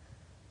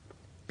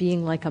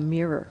being like a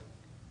mirror.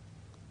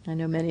 I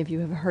know many of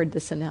you have heard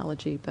this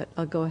analogy, but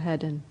I'll go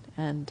ahead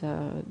and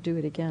do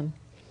it again.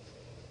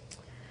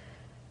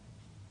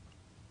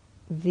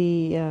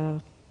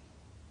 The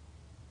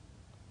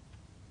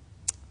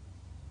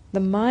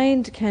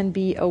mind can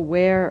be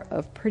aware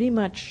of pretty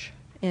much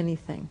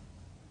anything.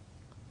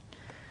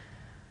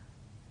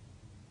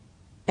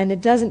 And it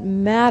doesn't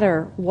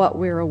matter what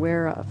we're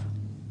aware of.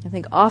 I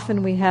think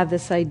often we have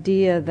this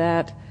idea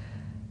that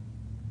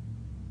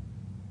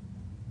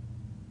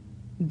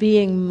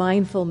being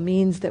mindful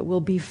means that we'll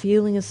be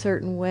feeling a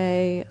certain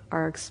way,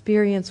 our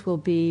experience will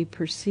be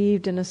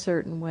perceived in a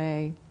certain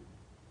way,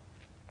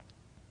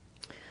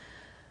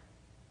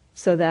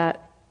 so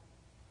that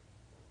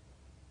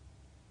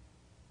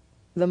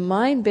the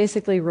mind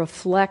basically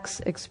reflects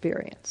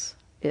experience.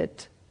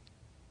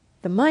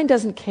 The mind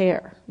doesn't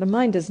care. The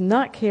mind does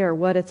not care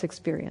what it's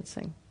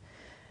experiencing.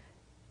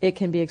 It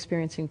can be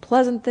experiencing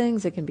pleasant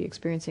things, it can be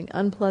experiencing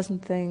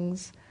unpleasant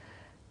things.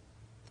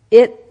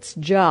 Its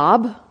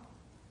job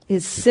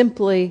is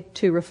simply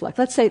to reflect.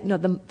 Let's say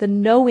the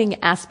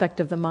knowing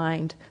aspect of the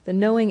mind, the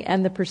knowing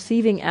and the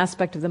perceiving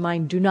aspect of the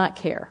mind do not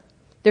care.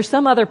 There's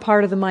some other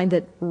part of the mind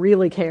that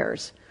really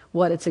cares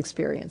what it's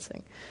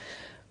experiencing.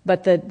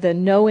 But the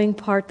knowing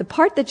part, the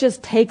part that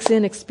just takes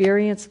in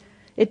experience,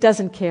 it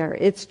doesn't care.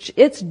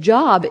 Its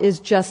job is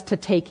just to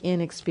take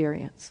in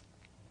experience.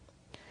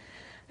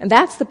 And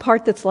that's the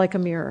part that's like a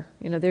mirror.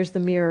 There's the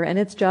mirror, and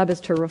its job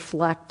is to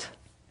reflect.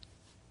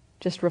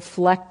 Just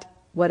reflect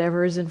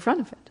whatever is in front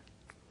of it.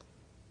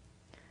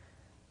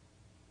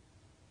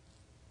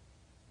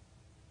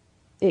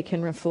 It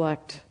can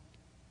reflect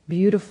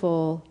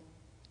beautiful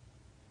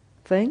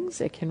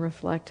things. It can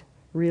reflect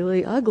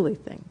really ugly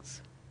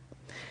things.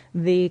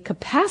 The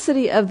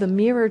capacity of the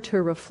mirror to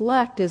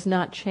reflect is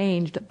not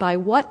changed by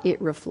what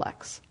it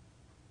reflects.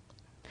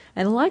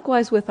 And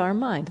likewise with our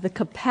mind, the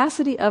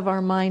capacity of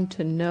our mind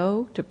to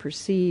know, to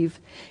perceive,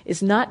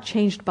 is not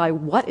changed by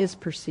what is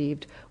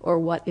perceived or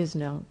what is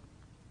known.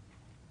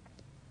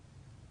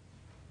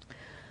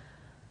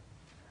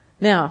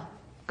 Now,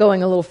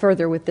 going a little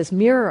further with this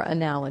mirror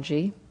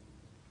analogy,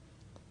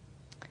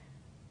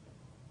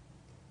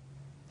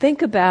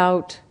 think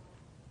about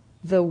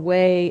the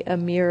way a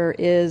mirror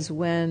is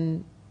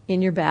when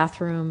in your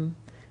bathroom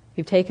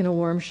you've taken a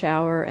warm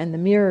shower and the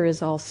mirror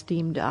is all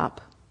steamed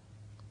up.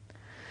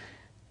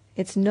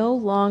 It's no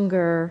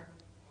longer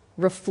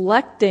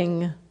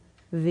reflecting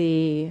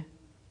the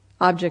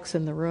objects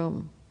in the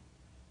room.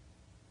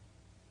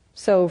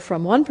 So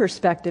from one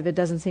perspective, it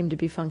doesn't seem to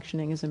be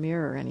functioning as a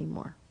mirror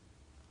anymore.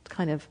 It's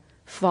kind of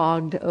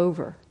fogged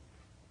over.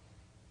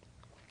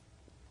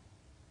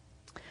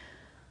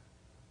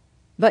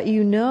 But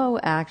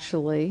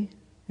actually,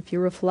 if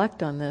you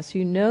reflect on this,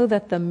 you know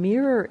that the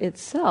mirror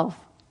itself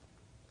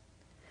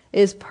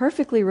is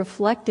perfectly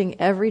reflecting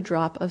every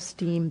drop of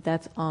steam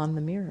that's on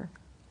the mirror.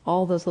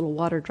 All those little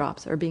water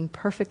drops are being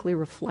perfectly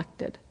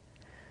reflected.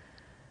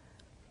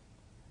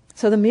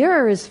 So the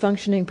mirror is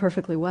functioning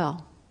perfectly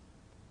well.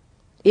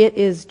 It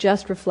is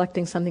just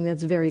reflecting something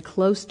that's very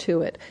close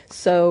to it.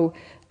 So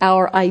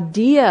our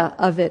idea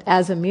of it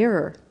as a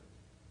mirror,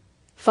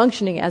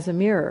 functioning as a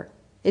mirror,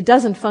 it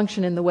doesn't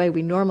function in the way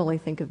we normally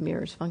think of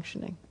mirrors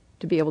functioning,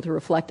 to be able to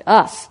reflect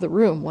us, the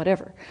room,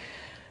 whatever.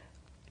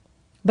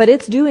 But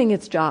it's doing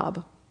its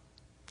job.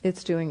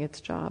 It's doing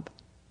its job.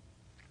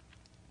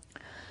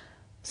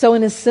 So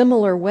in a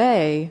similar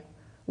way,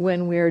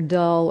 when we're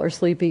dull or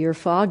sleepy or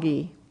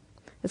foggy,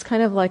 it's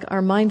kind of like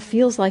our mind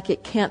feels like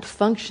it can't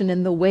function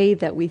in the way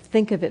that we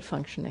think of it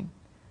functioning.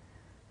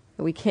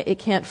 It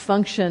can't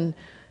function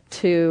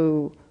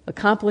to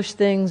accomplish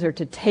things or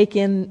to take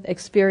in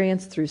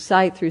experience through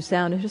sight, through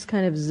sound. It's just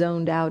kind of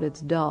zoned out.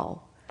 It's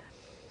dull.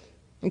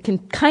 It can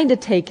kind of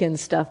take in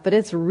stuff, but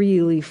it's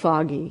really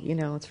foggy.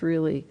 It's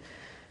really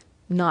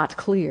not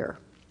clear.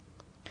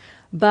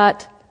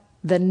 But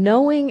the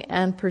knowing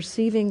and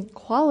perceiving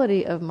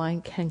quality of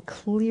mind can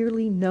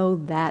clearly know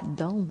that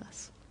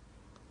dullness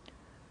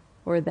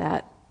or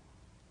that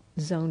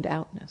zoned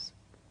outness.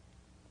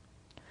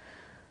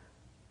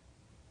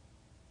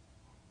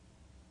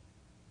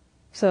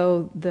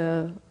 So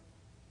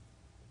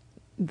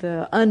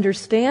the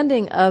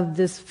understanding of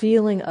this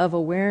feeling of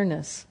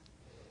awareness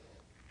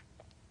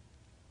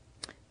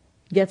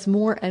gets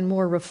more and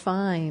more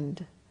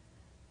refined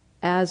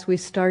as we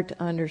start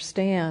to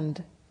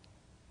understand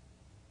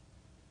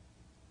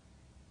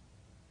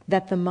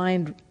that the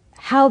mind,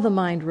 how the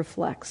mind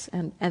reflects,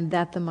 and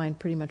that the mind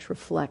pretty much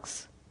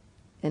reflects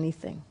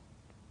anything.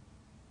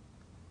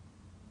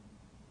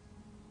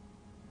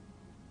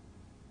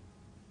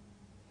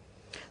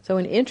 So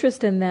an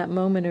interest in that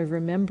moment of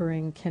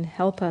remembering can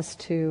help us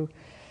to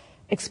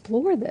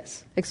explore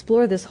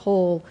this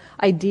whole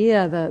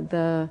idea,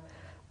 the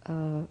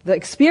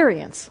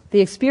experience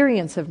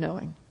of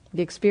knowing,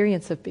 the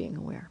experience of being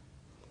aware.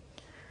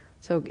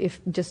 So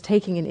if just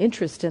taking an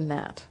interest in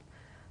that,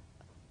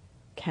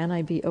 can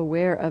I be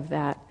aware of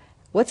that?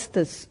 What's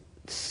the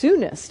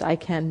soonest I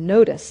can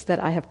notice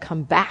that I have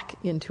come back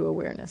into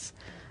awareness?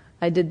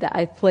 I did that.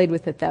 I played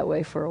with it that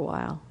way for a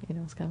while.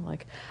 It's kind of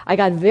like I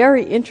got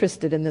very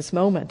interested in this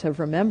moment of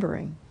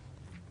remembering,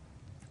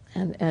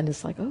 and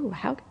it's like, oh,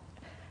 how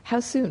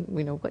soon?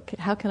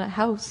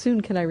 How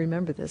soon can I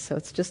remember this? So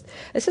it's just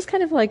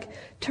kind of like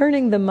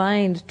turning the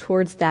mind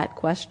towards that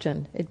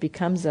question. It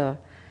becomes a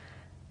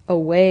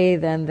way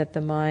then that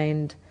the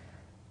mind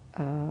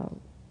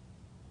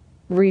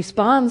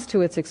responds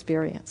to its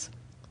experience.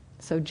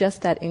 So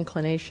just that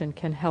inclination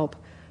can help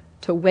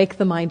to wake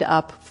the mind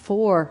up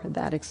for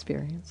that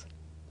experience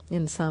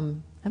in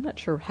some, I'm not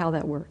sure how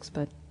that works,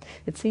 but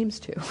it seems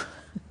to.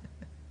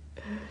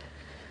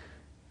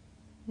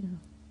 Yeah.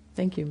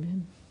 Thank you,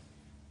 Min.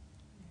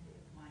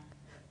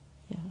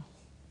 Yeah.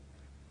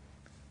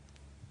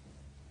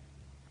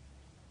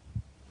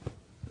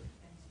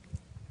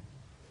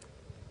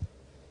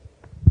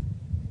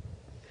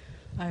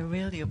 I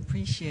really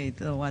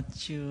appreciate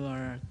what you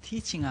are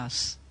teaching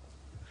us.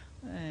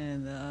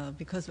 And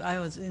because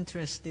I was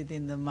interested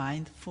in the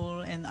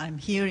mindful, and I'm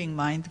hearing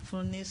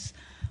mindfulness.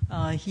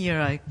 Here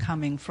I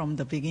coming from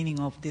the beginning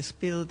of this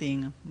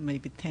building,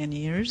 maybe 10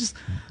 years.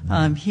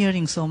 I'm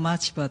hearing so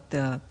much, but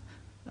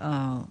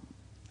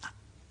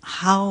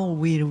how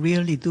we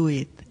really do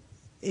it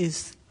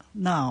is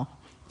now.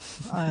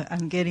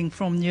 I'm getting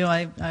from you.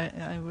 I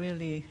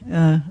really,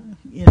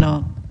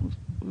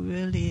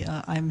 really,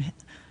 I'm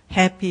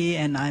happy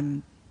and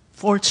I'm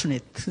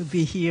fortunate to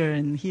be here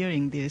and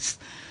hearing this.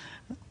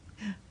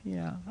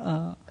 Yeah.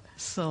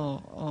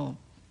 So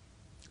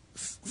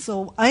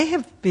I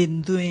have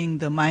been doing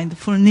the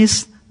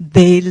mindfulness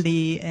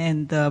daily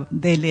and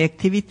daily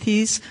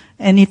activities.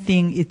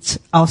 Anything, it's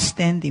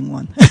outstanding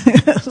one.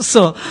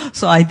 So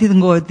I didn't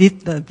go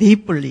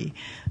deeply,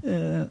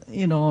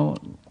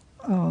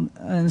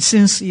 and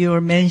since you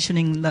were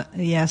mentioning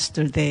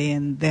yesterday,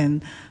 and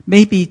then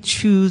maybe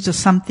choose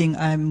something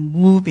I'm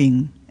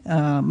moving,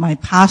 my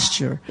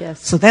posture.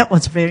 Yes. So that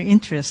was very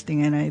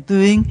interesting, and I'm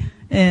doing.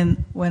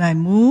 And when I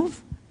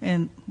move,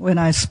 and when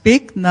I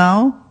speak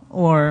now,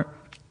 or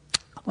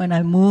when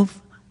I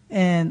move,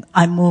 and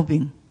I'm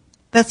moving,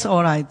 that's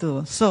all I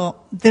do. So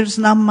there's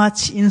not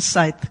much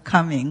insight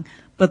coming,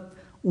 but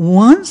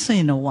once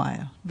in a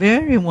while,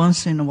 very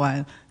once in a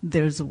while,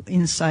 there's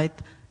insight,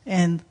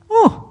 and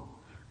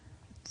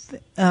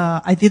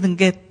I didn't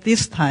get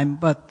this time,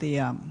 but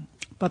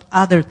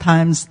other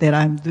times that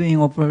I'm doing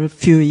over a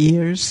few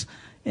years,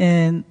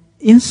 and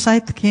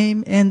insight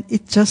came, and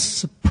it just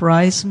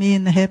surprised me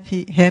and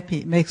happy,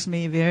 makes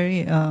me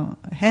very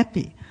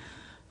happy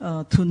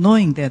to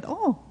knowing that.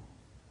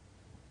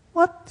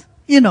 What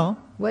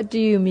What do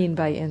you mean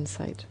by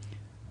insight?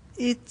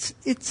 It's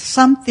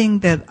something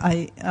that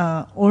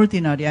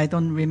ordinary. I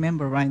don't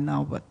remember right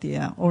now, but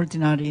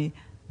ordinary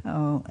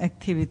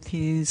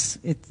activities.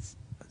 It's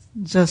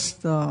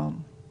just we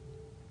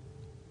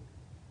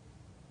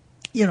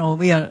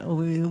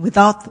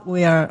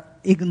are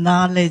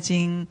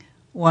acknowledging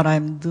what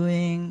I'm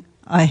doing.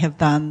 I have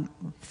done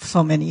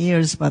so many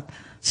years, but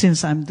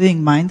since I'm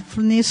doing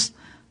mindfulness,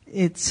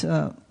 it's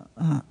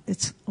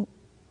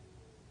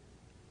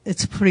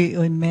pretty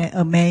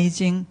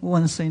amazing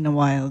once in a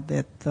while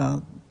that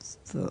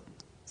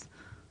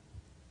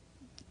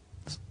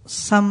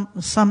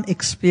some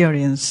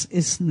experience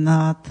is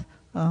not.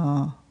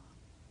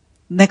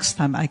 Next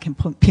time I can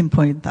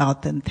pinpoint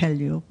out and tell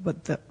you,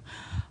 but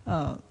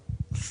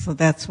so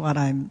that's what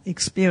I'm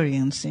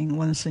experiencing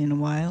once in a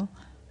while,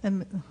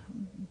 and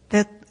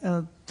that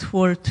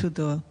toward to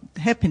the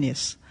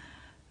happiness.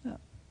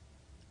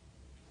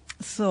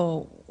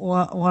 So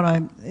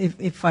what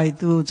if I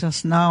do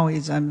just now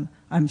is I'm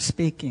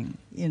speaking,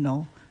 and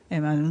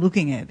I'm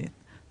looking at it.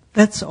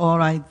 That's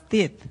all I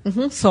did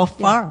so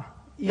far.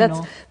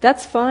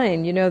 That's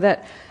fine.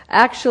 That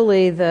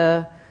actually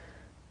the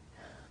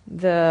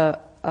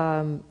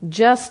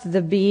just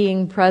the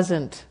being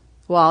present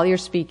while you're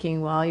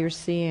speaking, while you're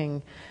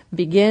seeing,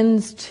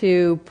 begins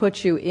to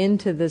put you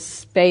into the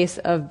space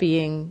of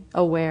being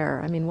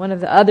aware. I mean, one of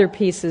the other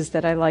pieces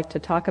that I like to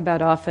talk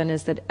about often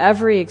is that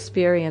every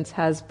experience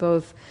has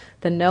both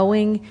the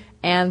knowing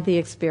and the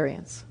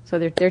experience. So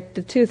they're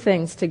the two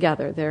things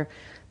together.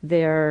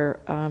 They're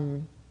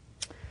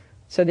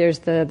So there's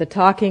the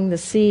talking, the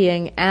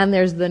seeing, and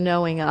there's the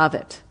knowing of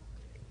it.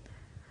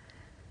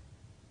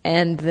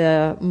 And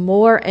the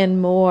more and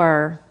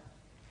more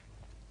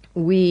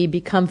we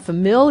become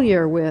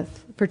familiar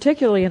with,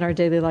 particularly in our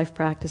daily life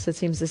practice, it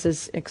seems this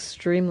is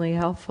extremely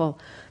helpful.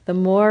 The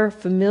more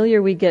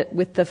familiar we get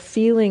with the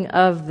feeling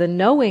of the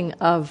knowing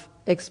of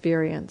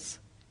experience,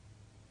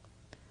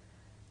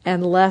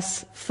 and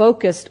less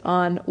focused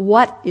on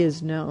what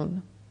is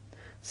known.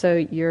 So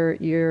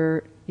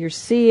you're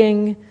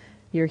seeing,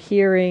 you're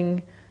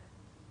hearing,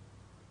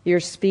 you're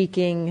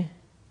speaking,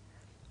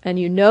 and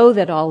you know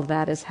that all of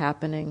that is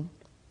happening.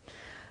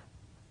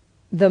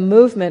 The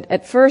movement,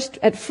 at first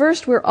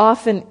we're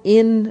often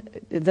in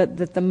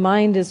that the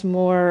mind is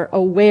more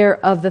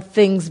aware of the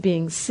things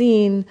being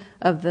seen,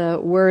 of the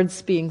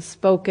words being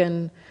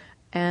spoken,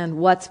 and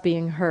what's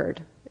being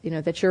heard.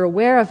 That you're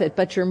aware of it,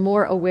 but you're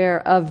more aware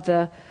of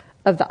the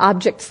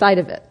object side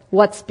of it.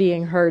 What's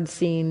being heard,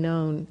 seen,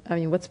 known.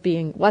 What's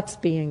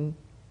being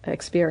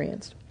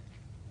experienced.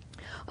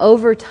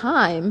 Over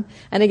time,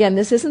 and again,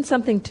 this isn't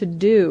something to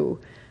do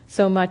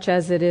so much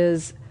as it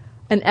is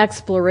an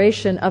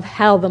exploration of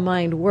how the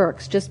mind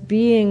works. Just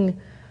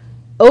being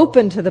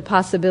open to the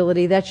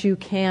possibility that you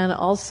can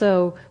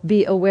also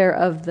be aware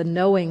of the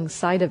knowing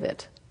side of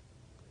it.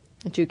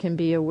 That you can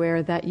be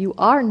aware that you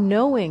are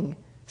knowing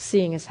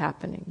seeing is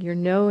happening. You're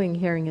knowing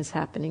hearing is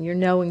happening. You're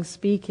knowing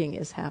speaking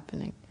is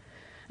happening.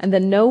 And the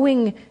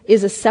knowing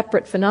is a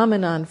separate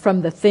phenomenon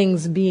from the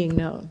things being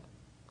known.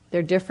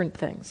 They're different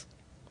things.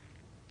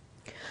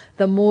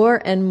 The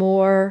more and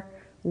more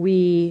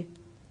we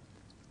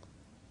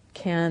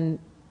can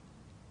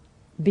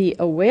be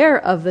aware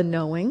of the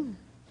knowing,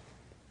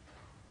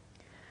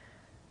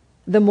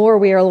 the more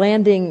we are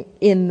landing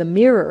in the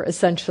mirror,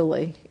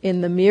 essentially,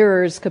 in the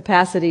mirror's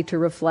capacity to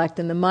reflect,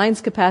 in the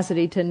mind's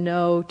capacity to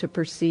know, to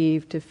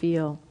perceive, to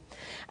feel.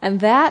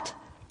 And that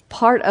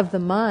part of the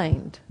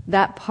mind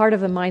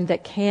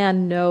that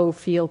can know,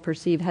 feel,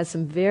 perceive, has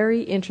some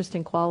very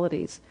interesting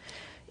qualities.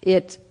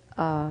 It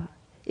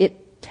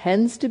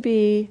tends to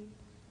be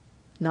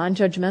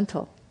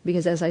non-judgmental,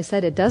 because as I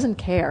said, it doesn't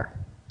care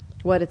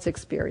what it's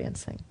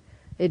experiencing.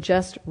 It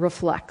just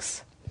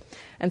reflects.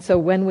 And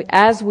so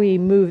as we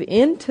move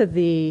into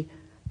the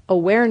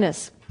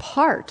awareness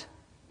part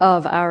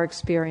of our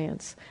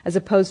experience, as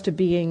opposed to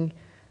being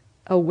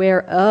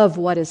aware of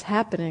what is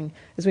happening,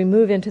 as we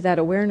move into that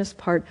awareness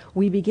part,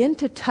 we begin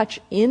to touch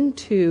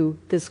into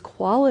this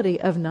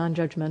quality of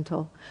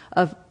non-judgmental,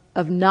 of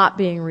not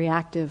being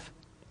reactive.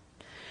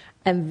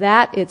 And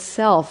that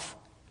itself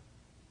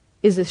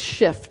is a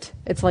shift.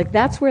 It's like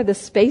that's where the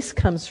space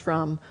comes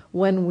from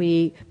when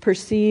we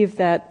perceive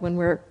that when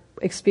we're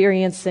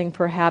experiencing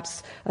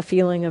perhaps a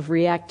feeling of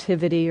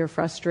reactivity or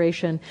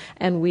frustration,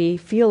 and we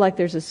feel like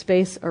there's a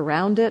space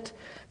around it,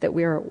 that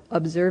we're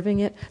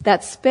observing it.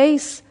 That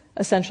space,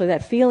 essentially,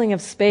 that feeling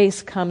of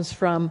space comes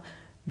from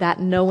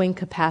that knowing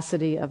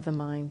capacity of the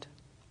mind.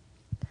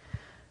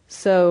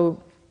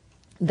 So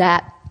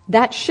that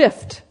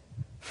shift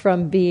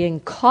from being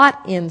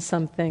caught in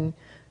something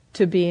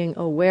to being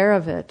aware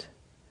of it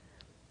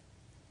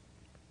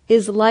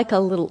is like a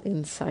little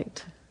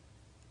insight.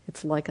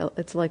 It's like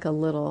a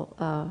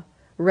little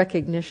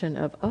recognition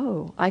of,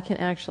 I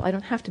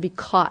don't have to be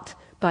caught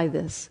by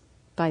this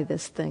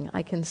thing.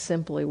 I can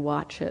simply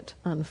watch it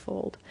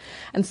unfold.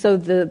 And so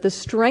the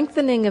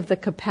strengthening of the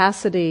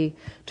capacity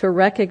to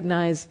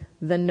recognize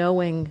the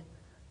knowing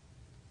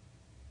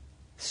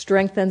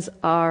strengthens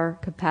our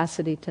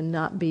capacity to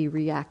not be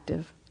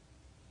reactive.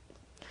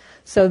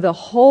 So the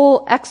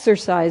whole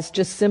exercise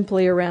just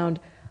simply around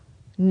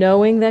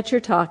knowing that you're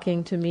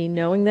talking to me,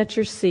 knowing that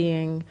you're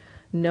seeing,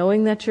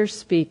 knowing that you're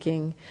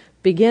speaking,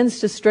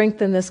 begins to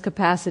strengthen this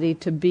capacity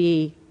to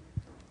be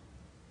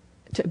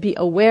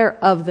aware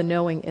of the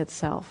knowing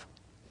itself.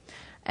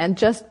 And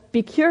just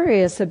be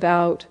curious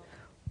about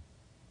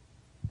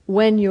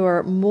when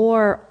you're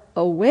more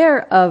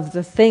aware of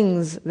the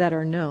things that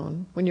are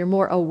known, when you're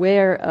more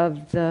aware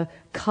of the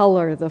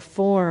color, the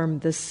form,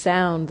 the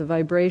sound, the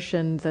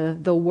vibration,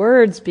 the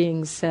words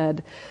being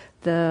said,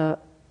 the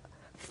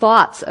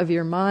thoughts of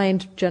your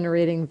mind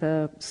generating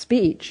the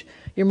speech,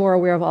 you're more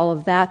aware of all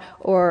of that,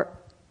 or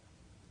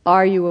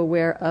are you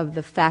aware of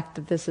the fact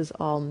that this is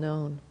all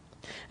known?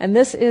 And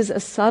this is a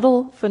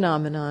subtle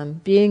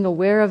phenomenon. Being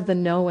aware of the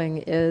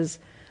knowing it's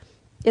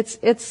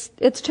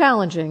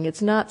challenging.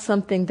 It's not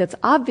something that's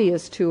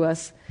obvious to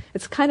us.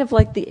 It's kind of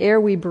like the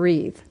air we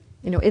breathe.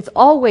 It's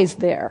always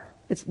there.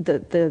 It's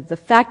the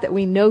fact that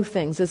we know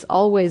things is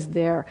always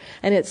there,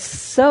 and it's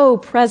so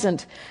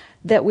present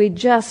that we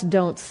just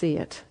don't see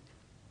it.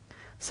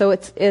 So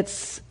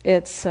it's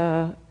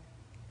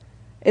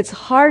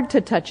hard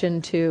to touch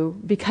into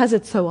because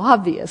it's so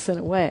obvious in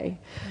a way.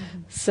 Mm-hmm.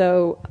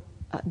 So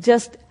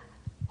just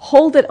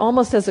hold it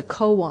almost as a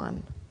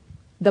koan,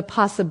 the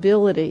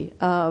possibility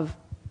of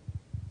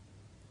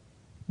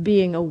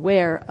being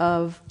aware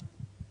of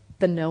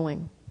the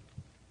knowing.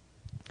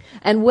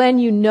 And when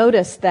you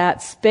notice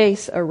that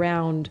space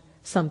around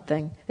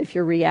something, if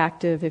you're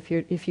reactive,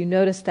 if you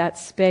notice that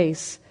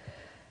space,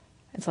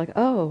 It's like,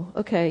 oh,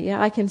 okay, yeah,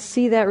 I can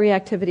see that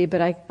reactivity,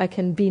 but I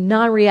can be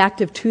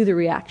non-reactive to the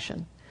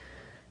reaction.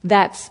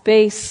 That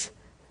space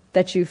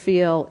that you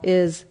feel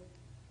is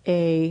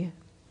a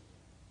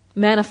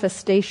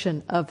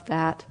manifestation of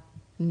that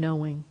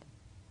knowing,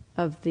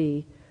 of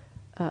the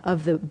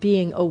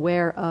being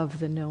aware of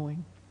the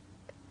knowing.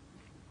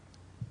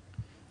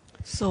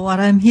 So what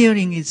I'm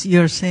hearing is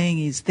you're saying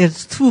is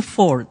there's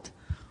twofold.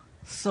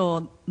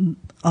 So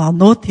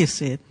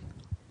notice it,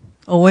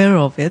 aware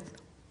of it,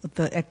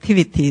 the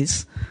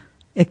activities,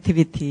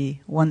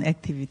 one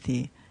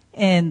activity,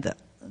 and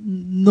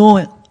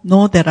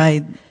know that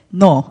I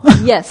know.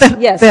 Yes,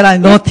 yes. That I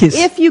notice.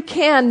 If you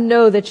can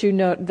know that you're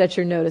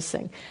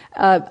noticing,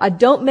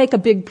 don't make a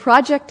big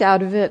project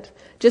out of it.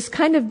 Just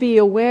kind of be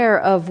aware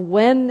of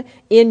when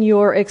in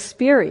your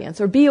experience,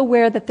 or be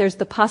aware that there's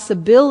the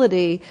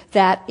possibility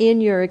that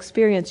in your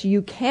experience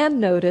you can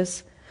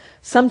notice.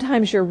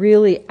 Sometimes you're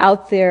really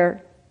out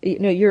there,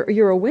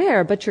 you're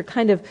aware, but you're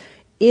kind of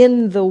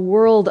in the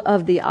world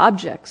of the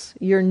objects.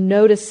 You're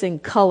noticing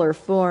color,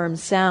 form,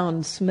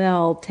 sound,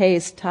 smell,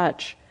 taste,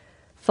 touch,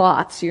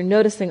 thoughts. You're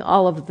noticing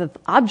all of the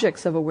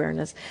objects of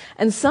awareness.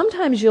 And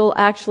sometimes you'll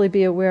actually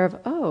be aware of,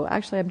 oh,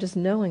 actually I'm just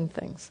knowing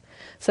things.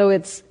 So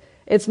it's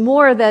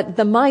more that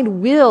the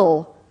mind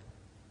will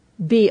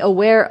be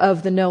aware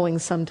of the knowing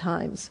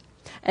sometimes.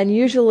 And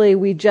usually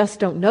we just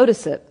don't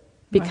notice it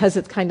because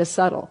it's kind of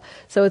subtle.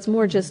 So it's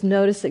more just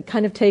noticing,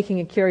 kind of taking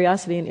a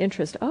curiosity and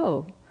interest.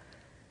 Oh,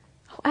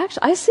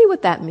 actually, I see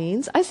what that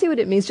means. I see what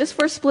it means. Just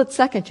for a split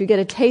second, you get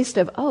a taste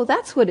of, oh,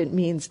 that's what it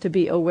means to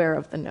be aware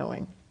of the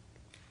knowing.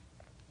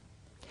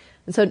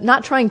 And so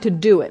not trying to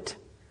do it.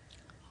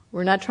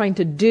 We're not trying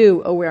to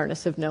do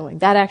awareness of knowing.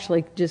 That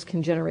actually just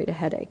can generate a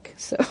headache.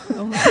 So,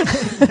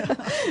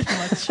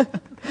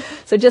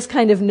 so just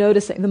kind of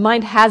noticing. The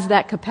mind has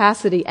that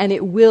capacity and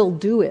it will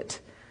do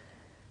it.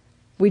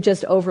 We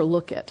just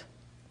overlook it.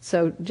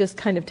 So just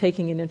kind of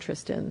taking an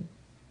interest in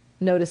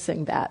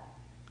noticing that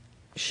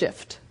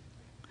shift.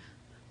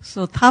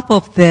 So top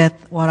of that,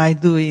 what I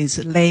do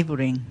is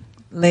laboring,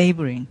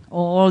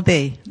 all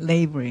day,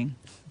 laboring.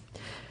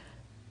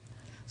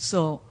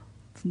 So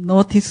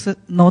notice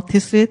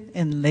it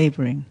and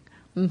laboring.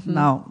 Mm-hmm.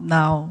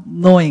 Now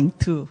knowing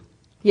too.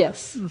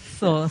 Yes.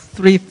 So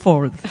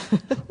threefold.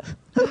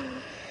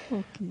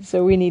 Okay.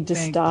 So we need to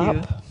Thank stop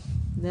you.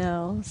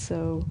 now.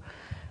 So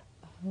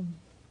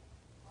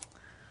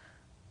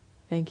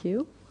thank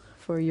you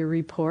for your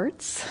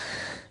reports.